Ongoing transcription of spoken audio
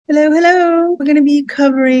Hello, hello. We're going to be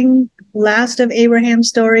covering last of Abraham's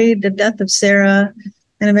story, the death of Sarah,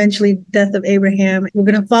 and eventually death of Abraham. We're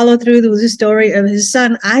going to follow through the story of his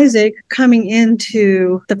son Isaac coming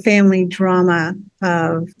into the family drama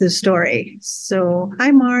of the story. So,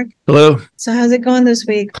 hi, Mark. Hello. So, how's it going this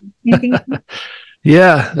week? Anything?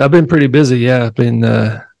 Yeah, I've been pretty busy. Yeah, I've been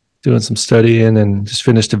doing some studying and just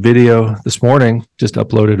finished a video this morning. Just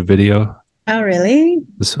uploaded a video Oh, really?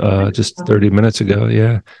 just 30 minutes ago.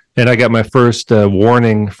 Yeah, and I got my first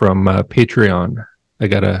warning from Patreon. I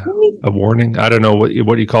got a warning. I don't know what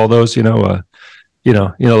you call those. Like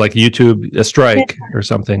YouTube, a strike or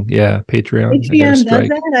something. Yeah, Patreon. I got a Patreon does strike.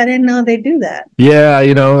 that? I didn't know they do that. Yeah,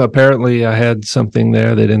 apparently I had something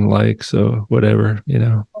there they didn't like, so whatever.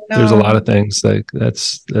 There's a lot of things like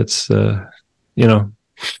that's I'm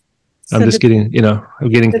So just I'm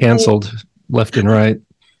getting did canceled left and right.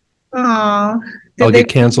 Aw. I'll Did they get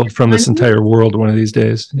canceled from this entire world one of these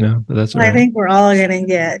days, but that's all I right. think we're all going to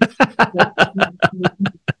get.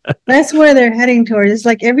 That's where they're heading towards. It's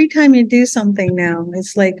like every time you do something now,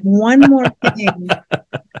 it's like one more thing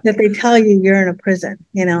that they tell you you're in a prison.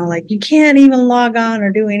 Like you can't even log on or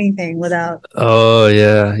do anything without. Oh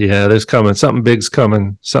yeah, there's coming. Something big's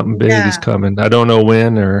coming. Something big is coming. I don't know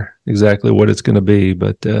when or exactly what it's going to be,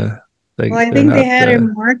 but I think they had a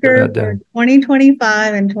marker for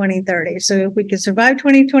 2025 and 2030. So if we could survive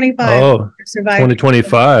 2025, survive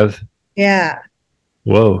 2025. Yeah.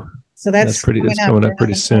 Whoa. So that's pretty. It's coming up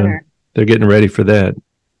pretty soon. They're getting ready for that.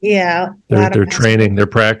 Yeah. They're training. They're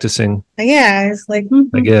practicing. Yeah. It's like,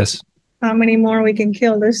 I guess. How many more we can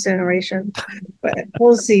kill this generation, but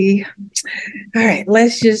we'll see. All right,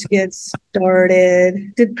 let's just get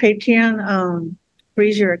started. Did Patreon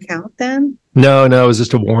freeze your account then? No, it was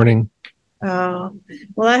just a warning. Oh,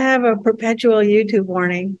 well, I have a perpetual YouTube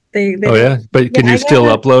warning. But can you still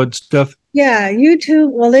upload stuff? Yeah, YouTube.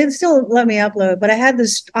 Well, they still let me upload, but I had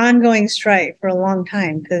this ongoing strike for a long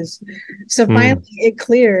time finally it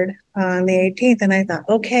cleared on the 18th, and I thought,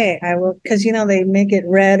 okay, I will, because they make it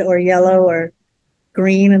red or yellow or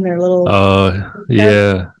green in their little.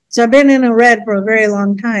 Yeah. So I've been in a red for a very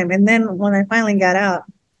long time, and then when I finally got out,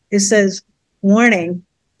 it says warning.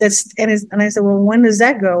 And I said, well, when does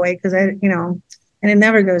that go away? Because and it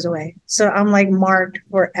never goes away. So I'm like marked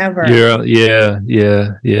forever. Yeah.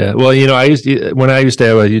 Well, when I used to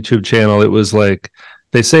have a YouTube channel, it was like,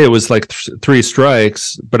 they say it was like 3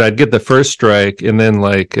 strikes, but I'd get the first strike and then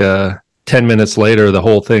like 10 minutes later, the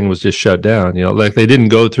whole thing was just shut down. Like they didn't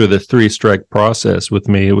go through the 3-strike process with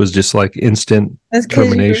me. It was just like instant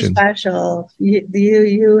termination. That's special. You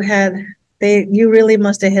really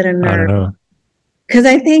must have hit a nerve. I don't know. Because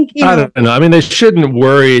I think, I don't know. I mean, they shouldn't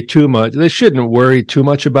worry too much. They shouldn't worry too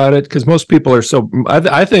much about it because most people are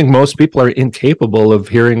I think most people are incapable of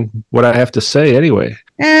hearing what I have to say anyway.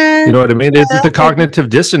 You know what I mean? The cognitive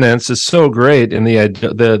dissonance is so great in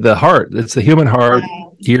the heart. It's the human heart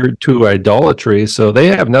geared to idolatry. So they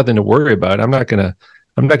have nothing to worry about. I'm not gonna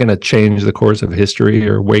change the course of history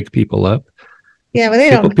or wake people up. Yeah,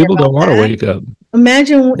 but people don't want to wake up.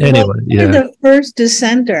 Imagine the first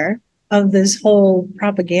dissenter of this whole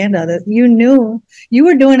propaganda that you knew you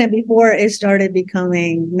were doing it before it started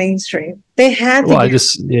becoming mainstream. They had to.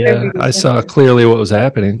 Well, I saw clearly what was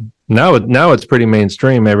happening. Now it's pretty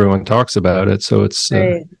mainstream. Everyone talks about it. So it's,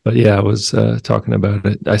 right. But yeah, I was talking about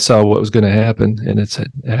it. I saw what was going to happen and it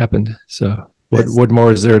happened. So what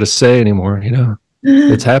more is there to say anymore?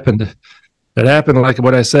 It's happened. It happened like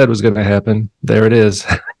what I said was going to happen. There it is.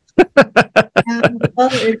 Well,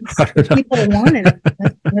 people wanted it.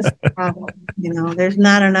 That's the problem. There's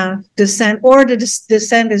not enough dissent, or the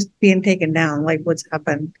dissent is being taken down, like what's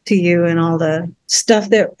happened to you and all the stuff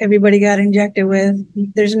that everybody got injected with.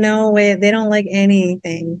 There's no way they don't like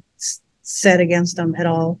anything said against them at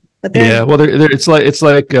all. But yeah, well, it's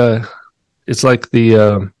like the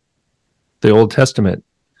Old Testament.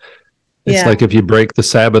 It's like if you break the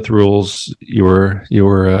Sabbath rules, you were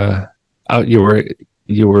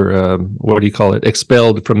what do you call it?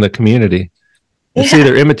 Expelled from the community. You see,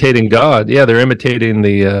 they're imitating God. Yeah, they're imitating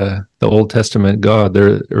the Old Testament God.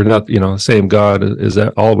 They're not, same God as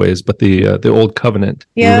always, but the Old Covenant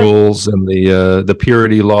rules and the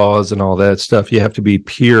purity laws and all that stuff. You have to be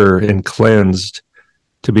pure and cleansed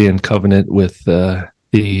to be in covenant with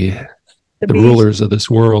the rulers of this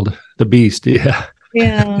world, the beast. Yeah.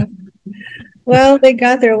 Yeah. Well, they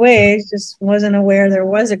got their way, just wasn't aware there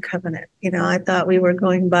was a covenant. I thought we were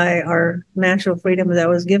going by our natural freedom that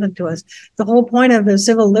was given to us. The whole point of the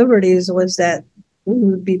civil liberties was that we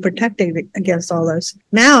would be protected against all this.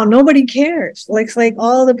 Now nobody cares. It's like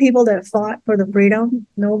all the people that fought for the freedom,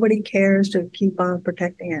 nobody cares to keep on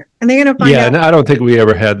protecting it. And they're going to find out. And I don't think we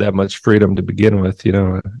ever had that much freedom to begin with. I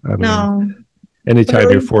mean, No. anytime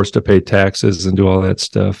you're forced to pay taxes and do all that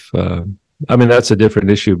stuff, I mean, that's a different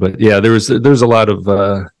issue. But yeah, there's a lot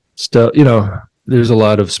of stuff. There's a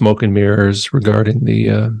lot of smoke and mirrors regarding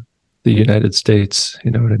the United States.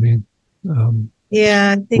 You know what I mean?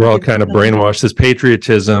 Yeah, I think we're all kind of brainwashed. This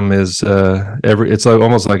patriotism is it's like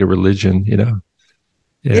almost like a religion. And,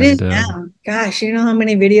 it is now. Gosh, you know how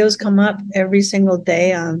many videos come up every single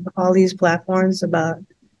day on all these platforms about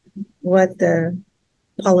what the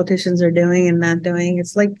politicians are doing and not doing.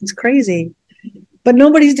 It's crazy. But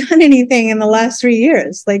nobody's done anything in the last 3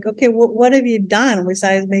 years. Like, okay, what have you done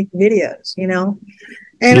besides make videos,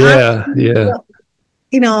 And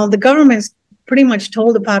the government's pretty much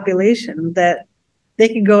told the population that they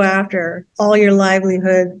can go after all your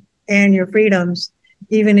livelihood and your freedoms,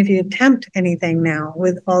 even if you attempt anything now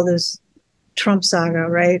with all this Trump saga,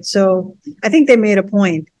 right? So I think they made a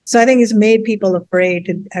point. So I think it's made people afraid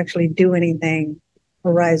to actually do anything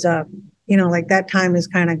or rise up. Like that time is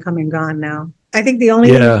kind of come and gone now. I think the only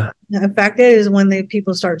thing affected is when the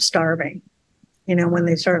people start starving, when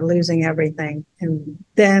they start losing everything, and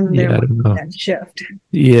then there might be that shift.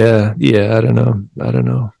 Yeah, I don't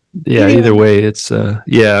know. Yeah, either way, it's I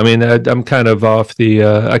mean, I'm kind of off the.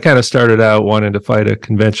 I kind of started out wanting to fight a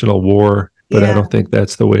conventional war, but I don't think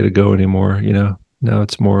that's the way to go anymore. Now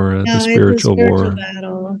it's more the spiritual war.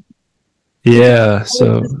 Battle. Yeah,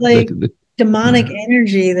 so the demonic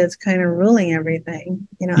energy that's kind of ruling everything.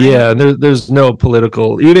 Yeah, there's no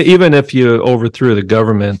political. Even if you overthrew the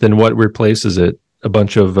government, then what replaces it? A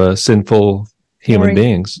bunch of sinful human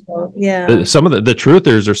beings. Yeah, some of the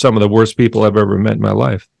truthers are some of the worst people I've ever met in my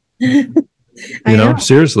life.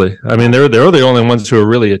 Seriously. I mean, they're the only ones who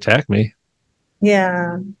really attack me.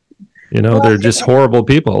 Yeah. They're just horrible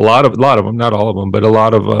people. A lot of them, not all of them, but a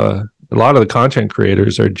lot of the content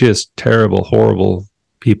creators are just terrible, horrible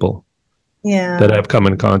people. Yeah. That I've come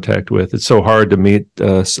in contact with. It's so hard to meet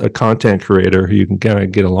a content creator who you can kind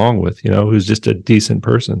of get along with, who's just a decent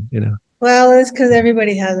person, Well, it's because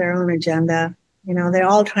everybody has their own agenda. They're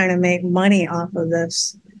all trying to make money off of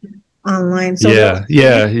this online. So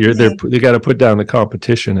they got to put down the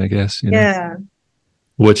competition, I guess. Yeah.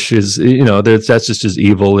 Which is, that's just as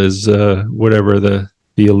evil as whatever the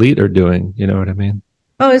elite are doing. You know what I mean?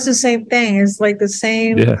 Oh, it's the same thing. It's like the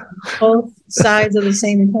same, both sides of the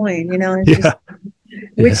same coin,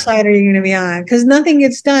 which side are you going to be on? Because nothing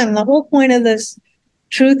gets done. The whole point of this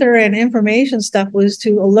truther and information stuff was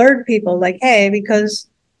to alert people like, hey, because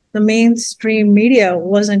the mainstream media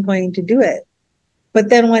wasn't going to do it.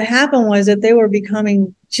 But then what happened was that they were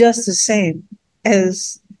becoming just the same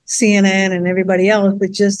as CNN and everybody else,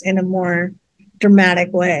 but just in a more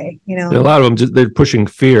dramatic way, A lot of them, they're pushing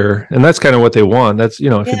fear, and that's kind of what they want. That's,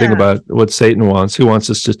 if you think about what Satan wants, he wants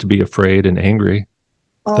us just to be afraid and angry.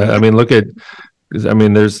 I mean,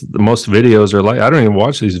 there's the most videos are like, I don't even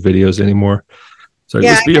watch these videos anymore. So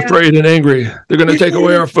just be afraid and angry. They're going to take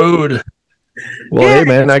away our food. Well, hey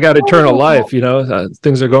man, I got eternal life,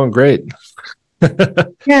 things are going great.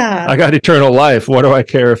 I got eternal life. What do I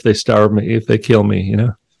care if they starve me, if they kill me,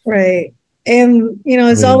 Right. And,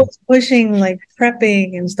 it's always pushing like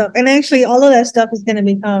prepping and stuff. And actually, all of that stuff is going to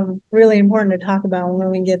become really important to talk about when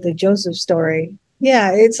we get the Joseph story.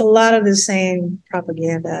 Yeah, it's a lot of the same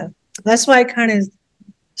propaganda. That's why I kind of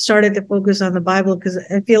started to focus on the Bible, because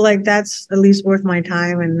I feel like that's at least worth my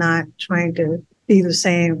time and not trying to be the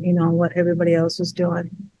same, what everybody else is doing.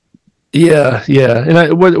 Yeah.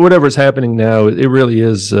 And whatever's happening now, it really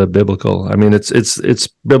is biblical. I mean, it's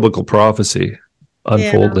biblical prophecy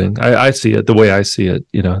unfolding. I see it the way I see it.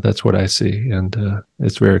 That's what I see, and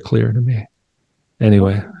it's very clear to me.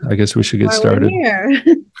 Anyway, I guess we should get started. Yeah,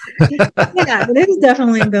 it is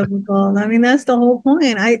definitely biblical. I mean, that's the whole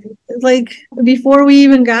point. Before we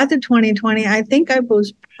even got to 2020, I think I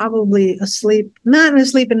was probably not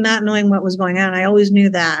asleep and not knowing what was going on. I always knew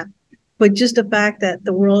that. But just the fact that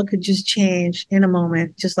the world could just change in a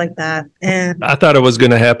moment, just like that. And I thought it was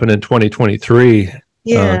going to happen in 2023.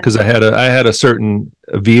 Because I had a certain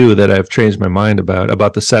view that I've changed my mind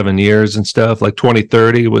about the 7 years and stuff. Like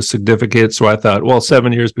 2030 was significant, so I thought, well,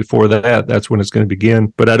 7 years before that's when it's going to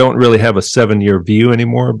begin. But I don't really have a 7-year view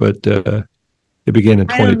anymore. But it began in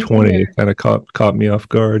 2020. It kind of caught me off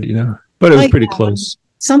guard, But it was pretty close.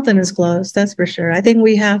 Something is close, that's for sure. I think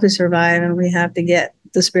we have to survive, and we have to get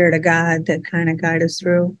the Spirit of God to kind of guide us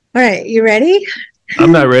through. All right, you ready?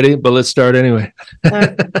 I'm not ready, but let's start anyway.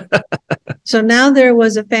 So now there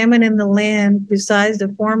was a famine in the land besides the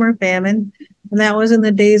former famine, And that was in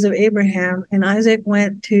the days of Abraham. And Isaac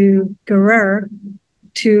went to Gerar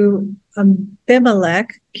to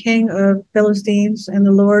Abimelech, king of Philistines, and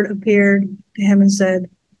the Lord appeared to him and said,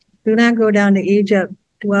 "Do not go down to Egypt,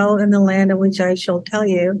 dwell in the land of which I shall tell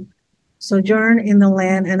you. Sojourn in the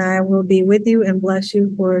land, and I will be with you and bless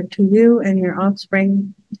you, for to you and your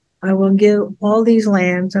offspring I will give all these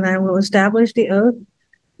lands, and I will establish the oath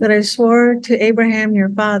that I swore to Abraham your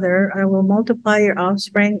father. I will multiply your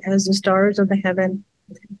offspring as the stars of the heaven,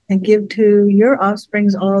 and give to your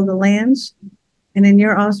offsprings all the lands, and in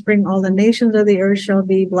your offspring all the nations of the earth shall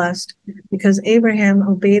be blessed, because Abraham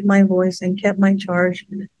obeyed my voice and kept my charge,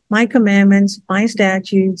 my commandments, my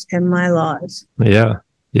statutes, and my laws." Yeah.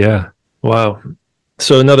 Yeah. Wow.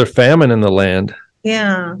 So another famine in the land.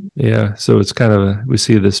 Yeah. Yeah. So it's kind of we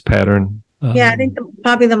see this pattern. Yeah, I think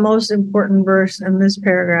probably the most important verse in this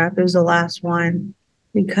paragraph is the last one,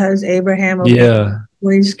 because Abraham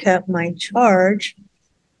always kept my charge,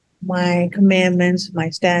 my commandments, my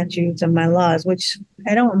statutes, and my laws, which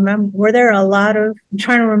I don't remember. Were there a lot of, I'm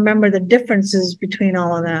trying to remember the differences between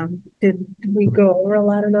all of them. Did we go over a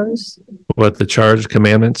lot of those? What, the charge,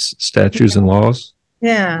 commandments, statutes, and laws?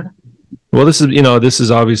 Yeah. Well, this is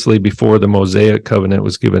obviously before the Mosaic covenant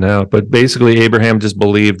was given out, but basically Abraham just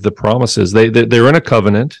believed the promises. They're in a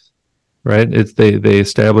covenant, right? They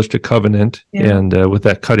established a covenant, and with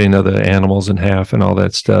that cutting of the animals in half and all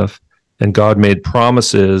that stuff, and God made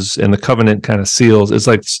promises, and the covenant kind of seals. It's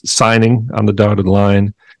like signing on the dotted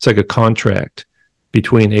line. It's like a contract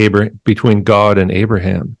between God and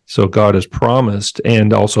Abraham. So God has promised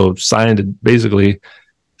and also signed it, basically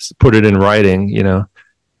put it in writing,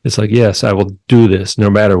 It's like, yes, I will do this no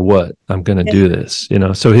matter what. I'm going to do this,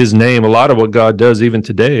 So his name, a lot of what God does even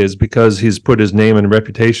today is because he's put his name and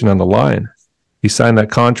reputation on the line. He signed that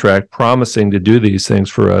contract promising to do these things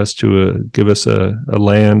for us, to give us a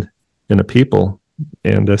land and a people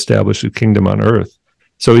and establish a kingdom on earth.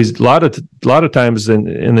 So he's a lot of times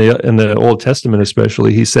in the Old Testament,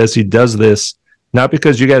 especially, he says he does this not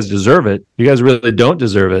because you guys deserve it. You guys really don't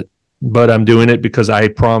deserve it, but I'm doing it because I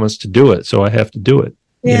promised to do it. So I have to do it.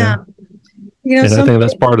 Yeah. And I think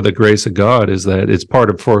that's part of the grace of God, is that it's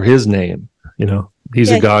part of for his name.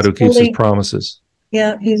 He's a God who keeps his promises.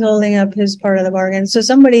 Yeah, he's holding up his part of the bargain. So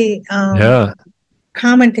somebody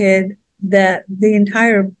commented that the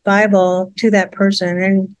entire Bible to that person,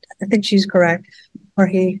 and I think she's correct, or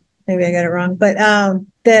he, maybe I got it wrong, but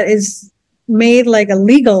that is made like a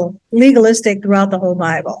legalistic throughout the whole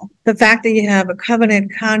Bible. The fact that you have a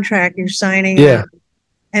covenant contract you're signing. Yeah.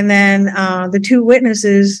 And then the two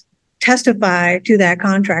witnesses testify to that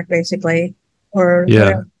contract, basically, or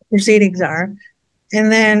whatever proceedings are.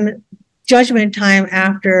 And then judgment time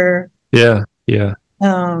after. Yeah.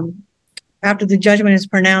 After the judgment is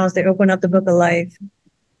pronounced, they open up the book of life.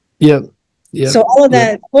 Yep. So all of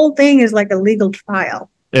that whole thing is like a legal trial.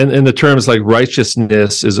 And the terms like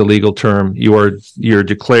righteousness is a legal term. You're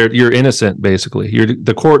declared, you're innocent, basically.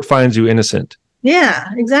 The court finds you innocent. Yeah,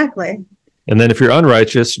 exactly. And then if you're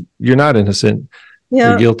unrighteous, you're not innocent.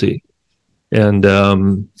 You're guilty. And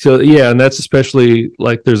and that's especially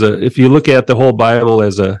like if you look at the whole Bible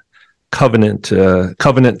as a covenant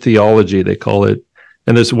theology, they call it.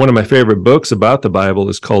 And there's one of my favorite books about the Bible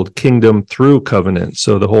is called Kingdom Through Covenant.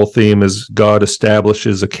 So the whole theme is God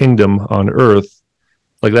establishes a kingdom on earth.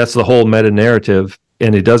 Like that's the whole meta narrative,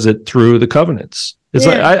 and he does it through the covenants. It's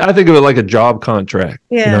like I think of it like a job contract.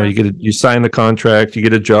 Yeah. You sign the contract, you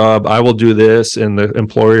get a job. I will do this, and the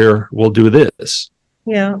employer will do this.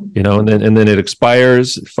 Yeah. And then it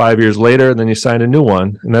expires 5 years later, and then you sign a new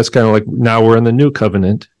one, and that's kind of like now we're in the new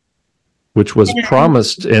covenant, which was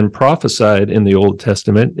promised and prophesied in the Old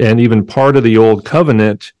Testament, and even part of the Old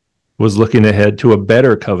Covenant was looking ahead to a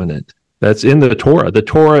better covenant. That's in the Torah. The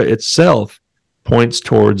Torah itself points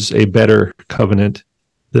towards a better covenant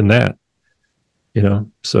than that.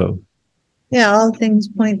 So. Yeah, all things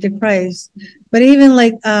point to Christ. But even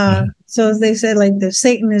like, so as they said, like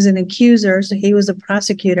Satan is an accuser, so he was a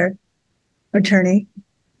prosecutor, attorney.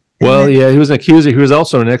 Well, he was an accuser. He was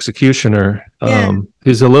also an executioner.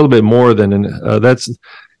 He's a little bit more than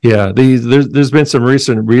there's been some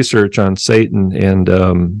recent research on Satan,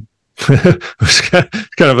 and it's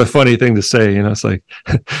kind of a funny thing to say. It's like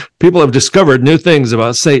people have discovered new things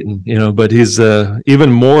about Satan, but he's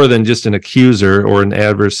even more than just an accuser or an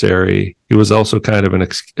adversary. He was also kind of an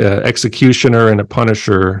executioner and a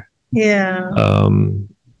punisher. Yeah.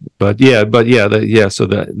 So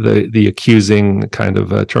the accusing kind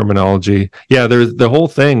of terminology. Yeah, the whole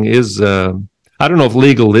thing is. I don't know if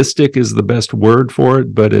legalistic is the best word for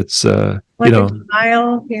it, but it's Like a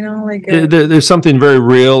trial, like there's something very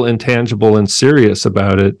real and tangible and serious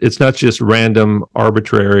about it. It's not just random,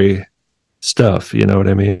 arbitrary stuff. You know what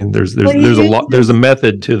I mean? There's a lot. There's a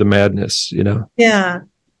method to the madness. Yeah.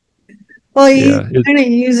 Well, he kind of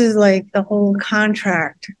uses like the whole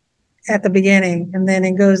contract at the beginning, and then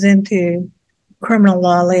it goes into criminal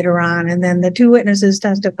law later on, and then the two witnesses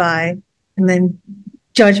testify, and then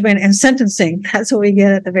judgment and sentencing. That's what we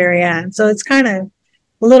get at the very end. So it's kind of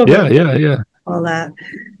a little bit all that.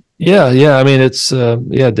 Yeah. I mean, it's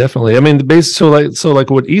definitely. I mean, so like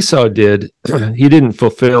what Esau did, he didn't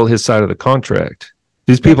fulfill his side of the contract.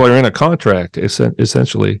 These people are in a contract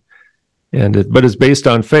essentially, but it's based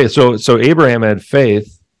on faith. So Abraham had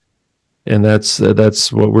faith, and that's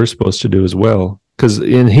what we're supposed to do as well. Because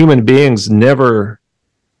human beings never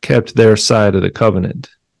kept their side of the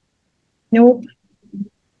covenant. Nope.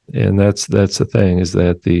 And that's the thing, is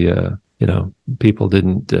that the people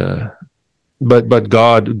didn't. But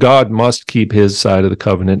God must keep His side of the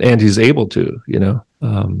covenant, and He's able to.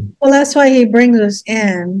 Well, that's why He brings us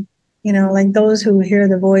in. Like those who hear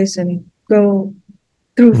the voice and go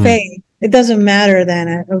through faith. It doesn't matter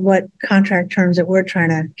then what contract terms that we're trying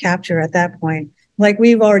to capture at that point. Like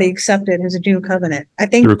we've already accepted His new covenant. I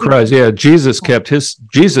think through Christ, Jesus kept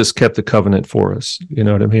the covenant for us. You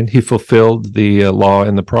know what I mean? He fulfilled the law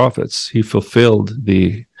and the prophets. He fulfilled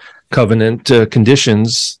the covenant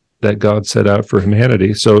conditions that God set out for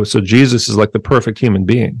humanity. So Jesus is like the perfect human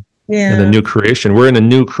being. Yeah. And the new creation. We're in a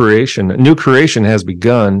new creation. A new creation has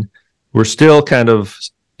begun. We're still kind of,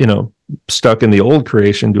 stuck in the old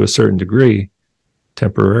creation to a certain degree,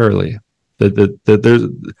 temporarily.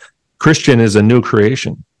 That Christian is a new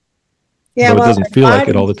creation. Yeah, it doesn't feel like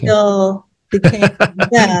it all the time.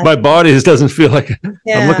 My body doesn't feel like it.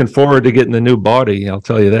 I'm looking forward to getting a new body. I'll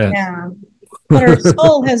tell you that. Yeah, but our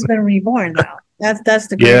soul has been reborn now. That's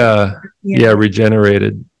the great,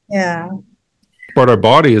 regenerated. Yeah, but our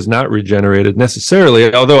body is not regenerated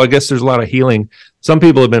necessarily. Although I guess there's a lot of healing. Some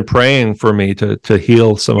people have been praying for me to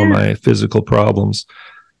heal some of my physical problems.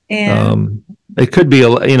 And it could be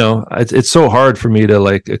it's so hard for me to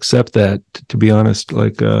like accept that. To be honest,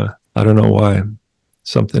 like I don't know why.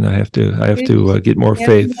 Something I have to get more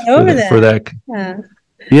faith for that.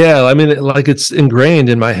 Yeah, I mean, like it's ingrained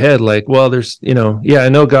in my head. Like, well, there's, I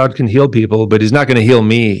know God can heal people, but He's not going to heal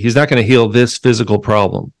me. He's not going to heal this physical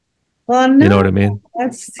problem. Well, no, you know what I mean?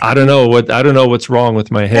 I don't know what's wrong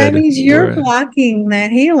with my head. That means you're blocking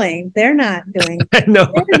that healing. They're not doing it. I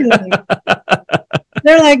know.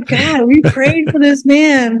 They're like, God, we prayed for this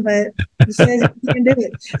man, but He says He can't do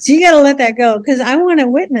it. So you got to let that go, because I want to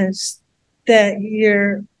witness that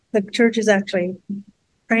the church is actually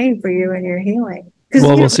praying for you and your healing.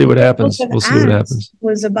 Well, we'll see what happens.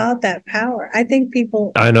 Was about that power. I think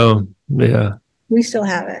people. I know. Yeah. We still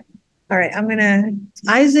have it. All right.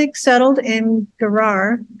 Isaac settled in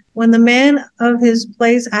Gerar. When the man of his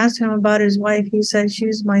place asked him about his wife, he said,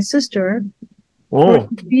 "She's my sister." Oh.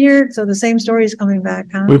 So the same story is coming back,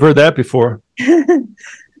 huh? We've heard that before.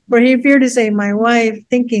 For he feared to say, "My wife,"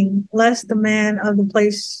 thinking lest the man of the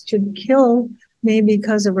place should kill me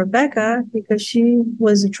because of Rebekah, because she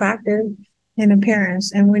was attractive in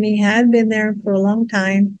appearance. And when he had been there for a long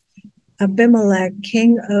time, Abimelech,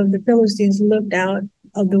 king of the Philistines, looked out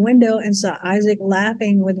of the window and saw Isaac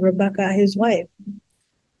laughing with Rebekah, his wife.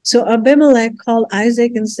 So Abimelech called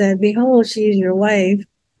Isaac and said, "Behold, she is your wife.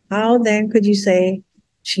 How then could you say,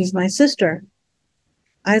 'She's my sister'?"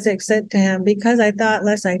 Isaac said to him, "Because I thought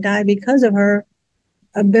lest I die because of her."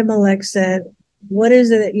 Abimelech said, "What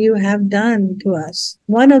is it that you have done to us?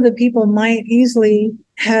 One of the people might easily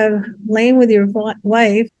have lain with your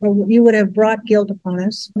wife, or you would have brought guilt upon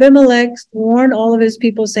us." Abimelech warned all of his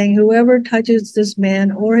people, saying, "Whoever touches this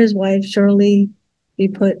man or his wife surely be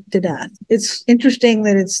put to death." It's interesting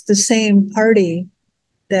that it's the same party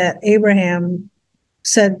that Abraham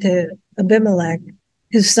said to Abimelech,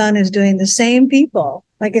 his son is doing. The same people.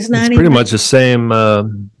 Like it's pretty much the same. I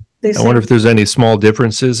wonder if there's any small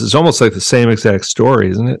differences. It's almost like the same exact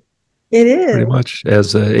story, isn't it? It is. Pretty much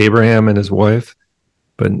as Abraham and his wife.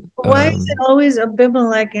 But why is it always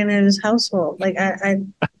Abimelech in his household? Like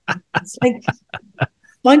it's like a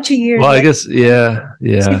bunch of years. Well, I guess, yeah.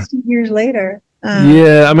 60 years later.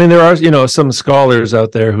 Yeah, I mean, there are, some scholars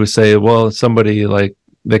out there who say, well, somebody like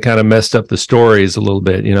they kind of messed up the stories a little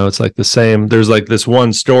bit. It's like the same. There's like this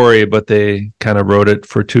one story, but they kind of wrote it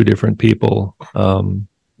for two different people.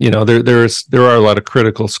 There are a lot of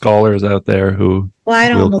critical scholars out there who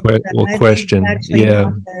will question.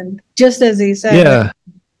 Happened, just as he said. Yeah.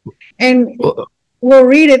 And we'll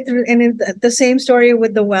read it through, and the same story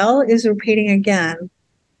with the well is repeating again.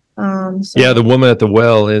 Yeah, the woman at the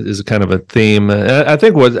well is kind of a theme. I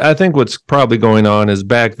think what's probably going on is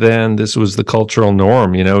back then this was the cultural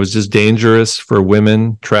norm. You know, it was just dangerous for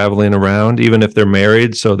women traveling around, even if they're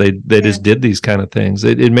married. So they just did these kind of things.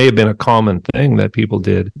 It may have been a common thing that people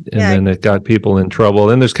did, and then it got people in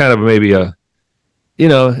trouble. And there's kind of maybe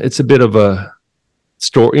it's a bit of a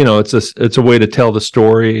story. You know, it's a way to tell the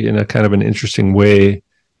story in a kind of an interesting way.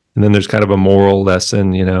 And then there's kind of a moral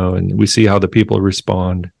lesson, you know, and we see how the people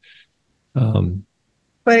respond.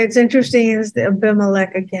 But it's interesting is the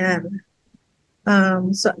Abimelech again.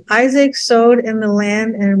 So Isaac sowed in the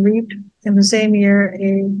land and reaped in the same year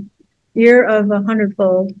a year of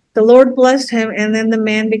 100-fold. The Lord blessed him, and then the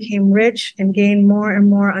man became rich and gained more and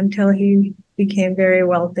more until he became very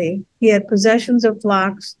wealthy. He had possessions of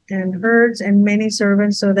flocks and herds and many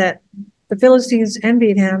servants, so that the Philistines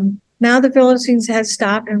envied him. Now the Philistines had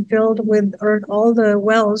stopped and filled with earth all the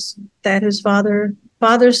wells that his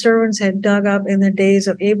father's servants had dug up in the days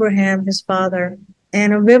of Abraham his father.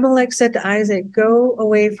 And Abimelech said to Isaac, "Go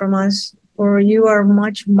away from us, for you are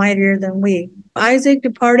much mightier than we." Isaac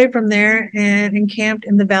departed from there and encamped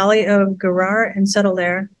in the valley of Gerar and settled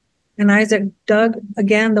there. And Isaac dug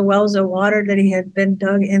again the wells of water that he had been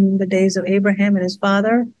dug in the days of Abraham and his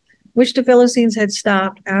father, which the Philistines had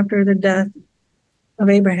stopped after the death of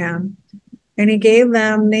Abraham. And he gave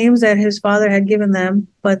them names that his father had given them.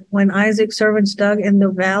 But when Isaac's servants dug in the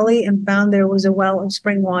valley and found there was a well of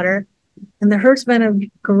spring water, and the herdsmen of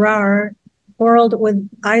Gerar quarreled with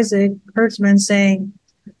Isaac, herdsmen, saying,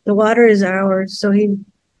 "The water is ours." So he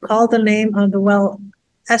called the name of the well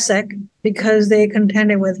Esek, because they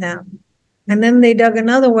contended with him. And then they dug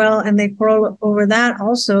another well, and they quarreled over that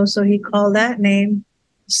also. So he called that name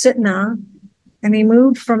Sitnah. And he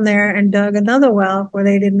moved from there and dug another well, where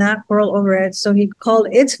they did not quarrel over it. So he called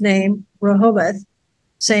its name Rehoboth,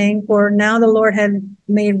 saying, "For now the Lord had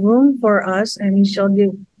made room for us, and he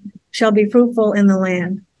shall be fruitful in the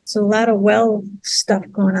land." So a lot of well stuff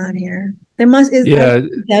going on here. Is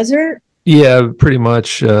that desert? Yeah, pretty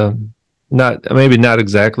much. Not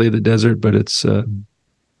exactly the desert, but it's kind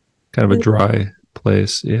of a dry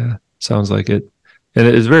place. Yeah, sounds like it. And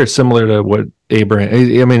it is very similar to what Abraham,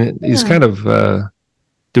 I mean, he's kind of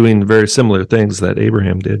doing very similar things that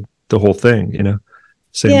Abraham did, the whole thing, you know.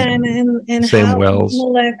 Same how wells.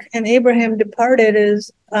 Abimelech and Abraham departed is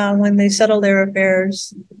when they settled their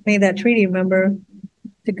affairs, made that treaty, remember,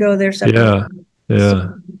 to go their separate. Yeah.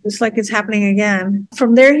 So it's like it's happening again.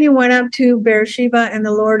 From there he went up to Beersheba, and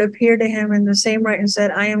the Lord appeared to him in the same right and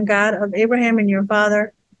said, "I am God of Abraham and your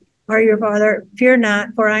father. Fear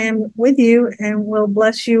not, for I am with you and will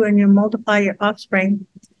bless you, and you multiply your offspring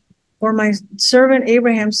for my servant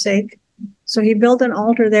Abraham's sake." So he built an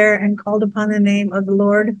altar there and called upon the name of the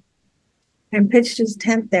Lord and pitched his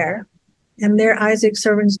tent there. And there Isaac's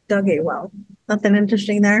servants dug a well. Nothing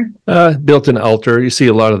interesting there? Built an altar. You see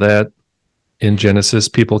a lot of that in Genesis,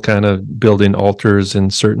 people kind of building altars in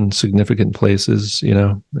certain significant places, you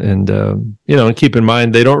know, and, and keep in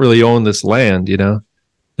mind, they don't really own this land, you know.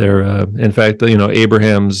 They're, in fact, you know,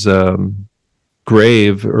 Abraham's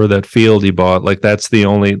grave, or that field he bought, like that's the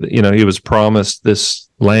only, you know, he was promised this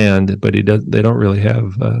land, but they don't really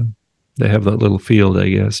have, they have that little field, I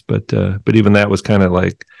guess. But even that was kind of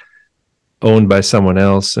like owned by someone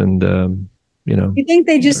else. And, you think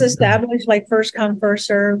they just established like first come, first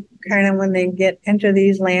serve kind of when they get into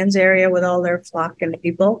these lands area with all their flock and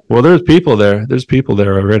people? Well, there's people there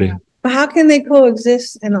already. Yeah. But how can they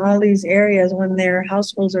coexist in all these areas when their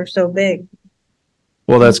households are so big?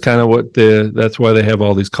 Well, that's kind of that's why they have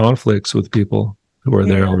all these conflicts with people who are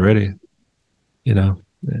there already, you know.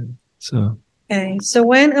 So. Okay. So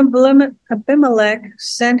when Abimelech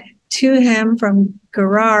sent to him from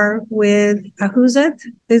Gerar with Ahuzeth,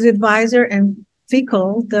 his advisor, and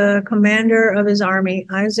Phicol, the commander of his army,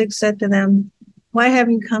 Isaac said to them, "Why have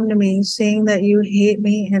you come to me, seeing that you hate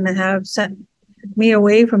me and have sent me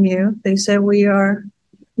away from you?" They said, we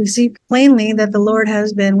see plainly that the Lord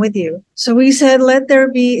has been with you. So we said, "Let there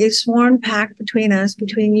be a sworn pact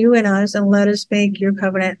between you and us, and let us make your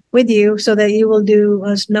covenant with you, so that you will do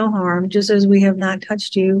us no harm, just as we have not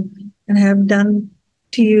touched you and have done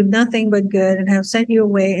to you nothing but good, and have sent you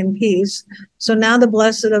away in peace. So now the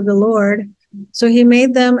blessed of the Lord." So he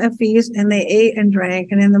made them a feast, and they ate and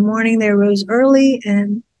drank. And in the morning they rose early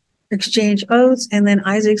and exchanged oaths. And then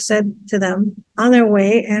Isaac said to them on their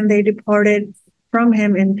way, and they departed from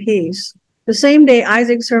him in peace. The same day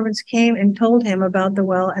Isaac's servants came and told him about the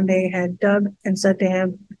well, and they had dug and said to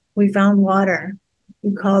him, "We found water."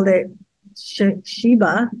 He called it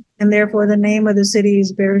Sheba, and therefore the name of the city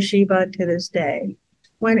is Beersheba to this day.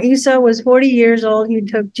 When Esau was 40 years old, he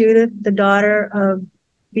took Judith, the daughter of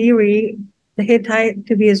Beeri, the Hittite,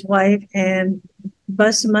 to be his wife, and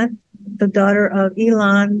Basemath, the daughter of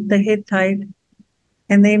Elon, the Hittite,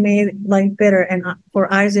 and they made life bitter and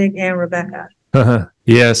for Isaac and Rebekah.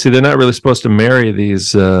 Yeah, see, they're not really supposed to marry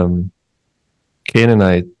these Canaanite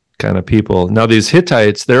kind of people. Now, these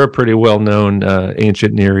Hittites, they're a pretty well-known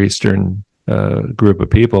ancient Near Eastern group of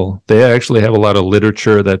people. They actually have a lot of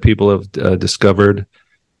literature that people have discovered,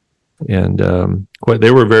 and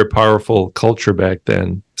they were a very powerful culture back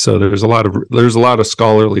then. So there's a lot of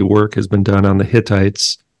scholarly work has been done on the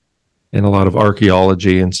Hittites, and a lot of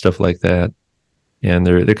archaeology and stuff like that. And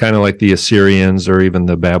they're kind of like the Assyrians or even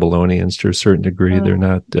the Babylonians to a certain degree. They're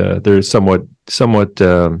not. They're somewhat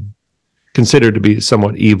considered to be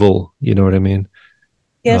somewhat evil. You know what I mean?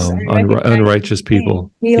 Yes, unrighteous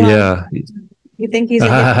people. Elon. Yeah. You think he's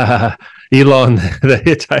Elon the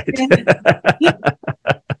Hittite?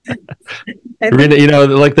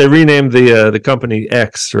 Like they renamed the company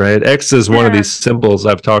X, right? X is one of these symbols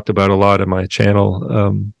I've talked about a lot on my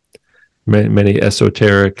channel. Many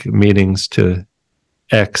esoteric meanings to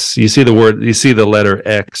X. You see the letter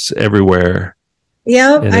X everywhere.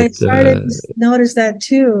 Yep, I started to notice that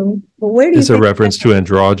too. But where do you? It's a reference to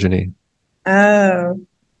androgyny. Oh.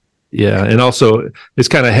 Yeah, and also it's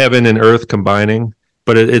kind of heaven and earth combining,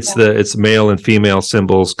 but it's male and female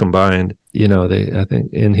symbols combined. I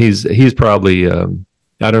think, and he's probably I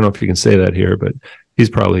don't know if you can say that here, but he's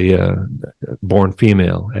probably born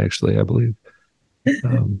female. Actually, I believe.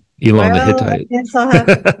 Elon the Hittite. Yes, I'll have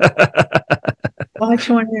to watch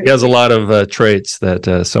one. He has a lot of traits that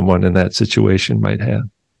someone in that situation might have,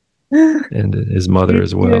 and his mother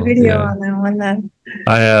as well. A video on that one then.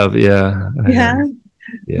 I have, yeah.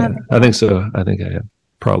 Yeah, I think so. I think I have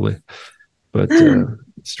probably, but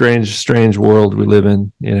strange world we live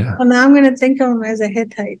in. Yeah. Well, now I'm going to think of him as a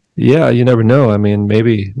Hittite. Yeah, you never know. I mean,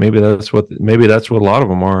 maybe that's what a lot of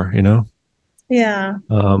them are. Yeah.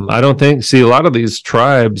 I don't think. See, a lot of these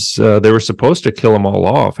tribes, they were supposed to kill them all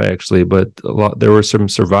off, actually, but there were some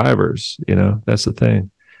survivors. That's the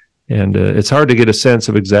thing, and it's hard to get a sense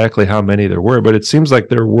of exactly how many there were. But it seems like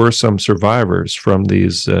there were some survivors from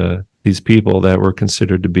these people that were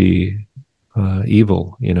considered to be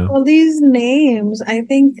evil. Well, these names, I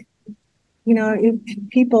think, if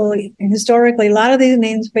people historically, a lot of these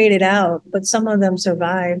names faded out, but some of them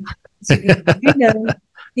survived. So,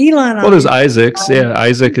 Elon. Well, there's Isaac's. Yeah,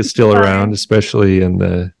 Isaac is still around, especially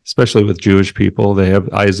with Jewish people. They have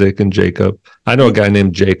Isaac and Jacob. I know a guy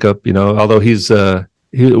named Jacob. Although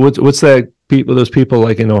what's that people? Those people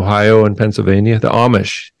like in Ohio and Pennsylvania, the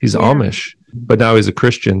Amish. He's Amish, but now he's a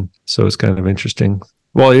Christian. So it's kind of interesting.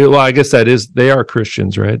 Well, I guess they are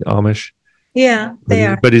Christians, right? Amish. Yeah, they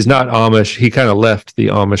are. But he's not Amish. He kind of left the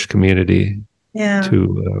Amish community. Yeah.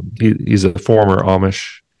 He's a former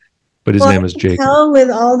Amish. But his name is Jacob. Tell with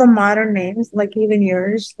all the modern names, like even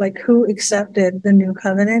yours, like who accepted the new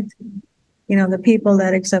covenant? The people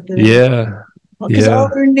that accepted it. Yeah. Because all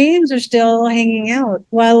their names are still hanging out.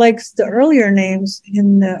 While like the earlier names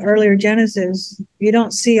in the earlier Genesis, you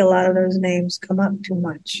don't see a lot of those names come up too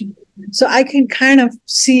much. So I can kind of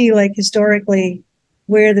see like historically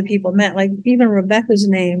where the people met. Like even Rebecca's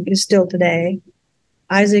name is still today.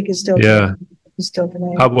 Isaac is still today.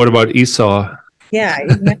 What about Esau? Yeah, you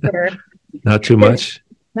remember. Not too much.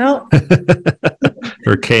 No.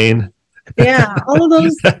 Or Cain. Yeah, all of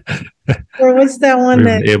those. Or what's that one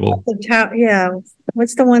that Abel?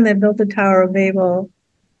 What's the one that built the Tower of Babel?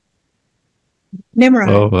 Nimrod.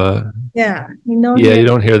 Oh, yeah. Yeah, you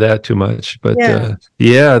don't hear that too much, but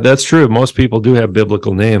yeah, that's true. Most people do have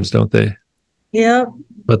biblical names, don't they? Yep.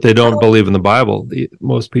 But they don't believe in the Bible.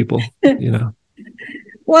 Most people,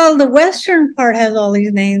 Well, the Western part has all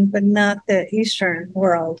these names, but not the Eastern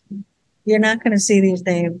world. You're not going to see these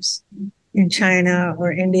names in China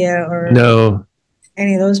or India or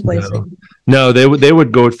any of those places. No, they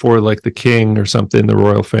would go for like the king or something, the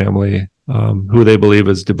royal family, who they believe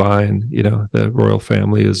is divine. The royal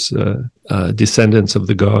family is descendants of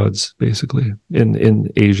the gods, basically, in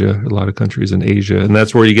Asia, a lot of countries in Asia. And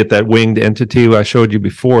that's where you get that winged entity I showed you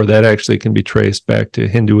before. That actually can be traced back to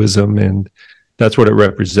Hinduism, and that's what it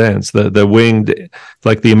represents. The winged,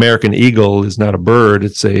 like the American eagle, is not a bird.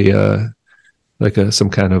 It's some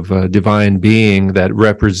kind of divine being that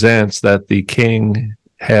represents that the king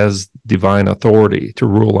has divine authority to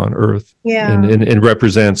rule on earth. Yeah. And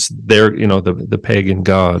represents their, the pagan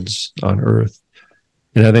gods on earth.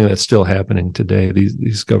 And I think that's still happening today.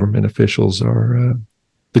 These government officials are,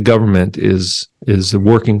 the government is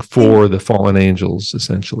working for the fallen angels,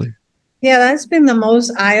 essentially. Yeah, that's been the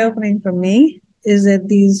most eye-opening for me, is that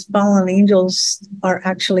these fallen angels are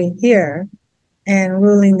actually here and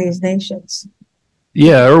ruling these nations.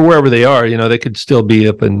 Yeah, or wherever they are, they could still be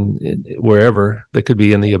up in wherever. They could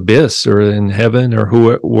be in the abyss or in heaven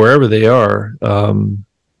or wherever they are.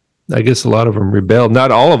 I guess a lot of them rebelled.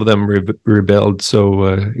 Not all of them rebelled so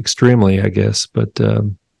extremely, I guess, but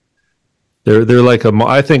they're like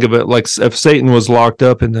I think of it like if Satan was locked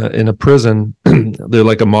up in a prison, they're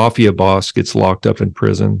like a mafia boss gets locked up in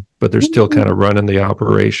prison, but they're still kind of running the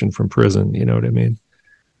operation from prison. You know what I mean?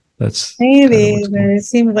 That's kind of Maybe, what's but going. it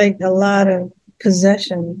seems like a lot of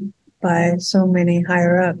possession by so many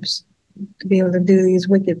higher ups to be able to do these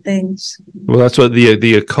wicked things. Well, that's what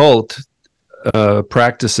the occult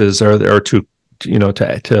practices are to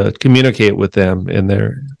to communicate with them in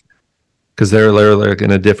their because they're like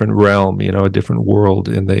in a different realm, a different world,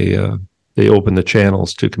 and they open the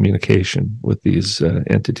channels to communication with these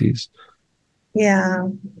entities. Yeah.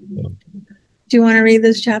 Do you want to read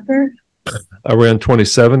this chapter? We're on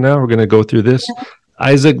 27 now. We're going to go through this.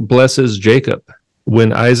 Isaac blesses Jacob.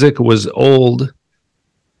 When Isaac was old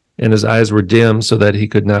and his eyes were dim so that he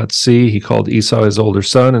could not see, he called Esau his older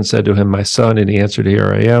son and said to him, "My son." And he answered,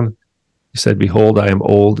 "Here I am." He said, "Behold, I am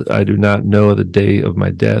old. I do not know the day of my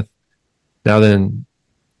death. Now then,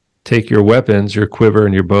 take your weapons, your quiver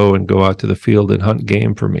and your bow, and go out to the field and hunt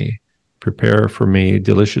game for me. Prepare for me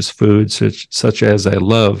delicious food such as I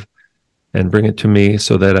love, and bring it to me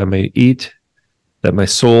so that I may eat, that my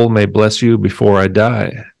soul may bless you before I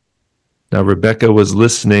die." Now Rebekah was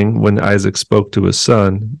listening when Isaac spoke to his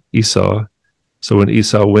son Esau. So when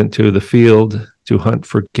Esau went to the field to hunt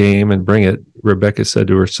for game and bring it, Rebekah said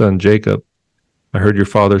to her son Jacob, "I heard your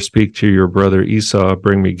father speak to your brother Esau,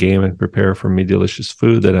 bring me game and prepare for me delicious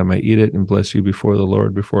food that I may eat it and bless you before the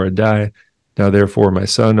Lord before I die. Now therefore, my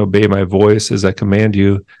son, obey my voice as I command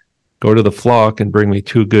you. Go to the flock and bring me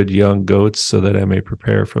 2 good young goats so that I may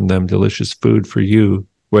prepare from them delicious food for you.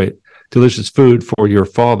 Delicious food for your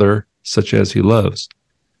father, such as he loves.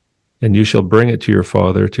 And you shall bring it to your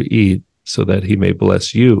father to eat so that he may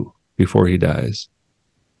bless you before he dies."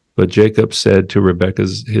 But Jacob said to Rebekah,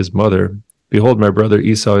 his mother, "Behold, my brother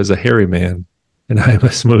Esau is a hairy man, and I am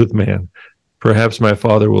a smooth man. Perhaps my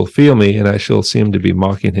father will feel me, and I shall seem to be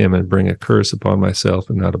mocking him and bring a curse upon myself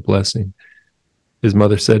and not a blessing." His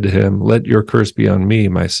mother said to him, "Let your curse be on me,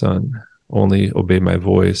 my son. Only obey my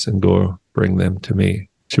voice and go bring them to me."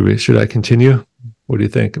 Should I continue? What do you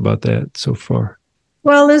think about that so far?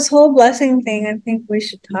 Well, this whole blessing thing, I think we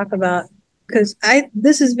should talk about, because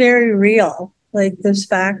this is very real. Like this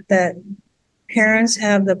fact that parents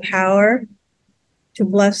have the power to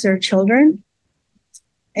bless their children.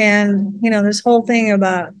 And, this whole thing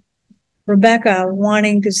about Rebecca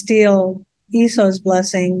wanting to steal Esau's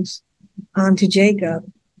blessings onto Jacob.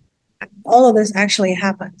 All of this actually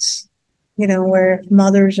happens, where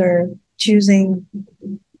mothers are choosing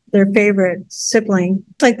their favorite sibling.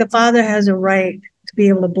 It's like the father has a right to be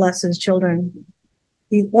able to bless his children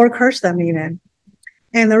or curse them even.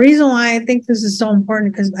 And the reason why I think this is so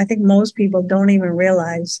important, because I think most people don't even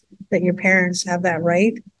realize that your parents have that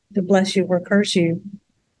right to bless you or curse you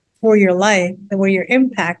for your life, and where you're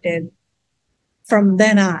impacted from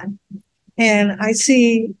then on. And I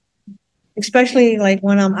see, especially like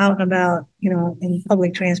when I'm out and about, in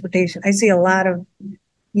public transportation, I see a lot of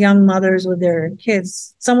young mothers with their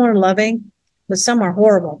kids. Some are loving, but some are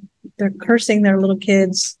horrible. They're cursing their little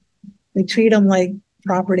kids. They treat them like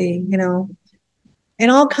property,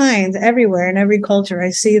 and all kinds, everywhere, in every culture.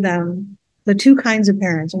 I see them, the 2 kinds of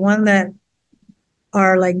parents, one that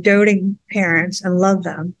are like doting parents and love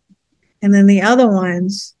them. And then the other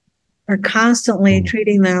ones are constantly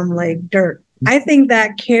treating them like dirt. I think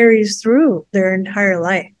that carries through their entire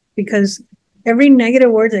life, because every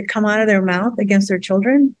negative word that come out of their mouth against their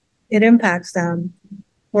children, it impacts them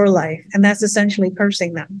for life. And that's essentially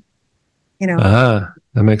cursing them, Ah,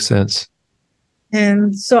 that makes sense.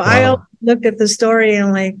 And so I looked at the story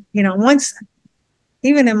and once,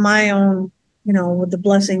 even in my own, with the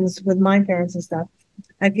blessings with my parents and stuff,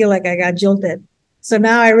 I feel like I got jilted. So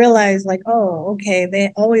now I realize oh, okay,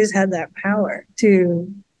 they always had that power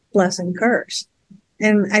to bless and curse.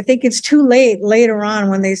 And I think it's too late later on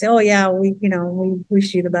when they say, "Oh yeah, we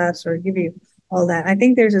wish you the best or give you all that." I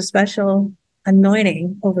think there's a special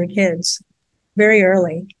anointing over kids very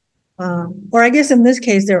early. Or I guess in this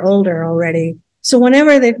case, they're older already. So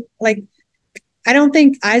whenever I don't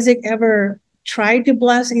think Isaac ever tried to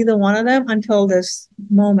bless either one of them until this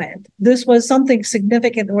moment. This was something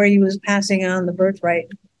significant where he was passing on the birthright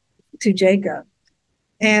to Jacob.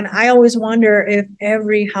 And I always wonder if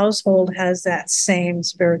every household has that same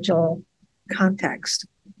spiritual context.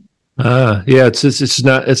 Yeah,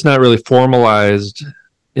 it's not really formalized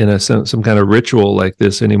in a sense, some kind of ritual like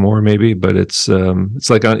this anymore, maybe, but it's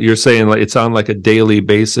like you're saying, like it's on like a daily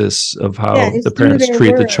basis of Yeah, how it's the through parents their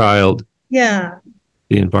treat the word. child, Yeah.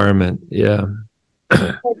 the environment. Yeah.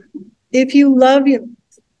 If you love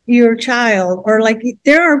your child, or like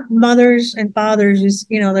there are mothers and fathers who's,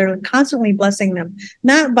 they're constantly blessing them,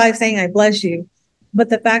 not by saying I bless you, but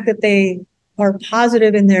the fact that they are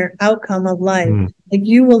positive in their outcome of life. Mm. Like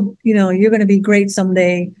you will, you're going to be great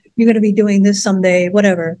someday. You're going to be doing this someday,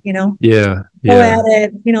 whatever, Yeah. Go Yeah. at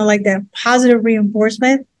it, like that positive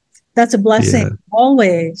reinforcement. That's a blessing Yeah.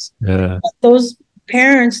 always. Yeah. But those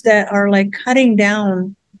parents that are like cutting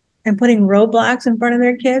down and putting roadblocks in front of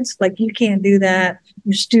their kids, like you can't do that,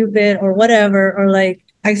 you're stupid or whatever, or like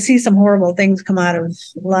I see some horrible things come out of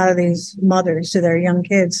a lot of these mothers to their young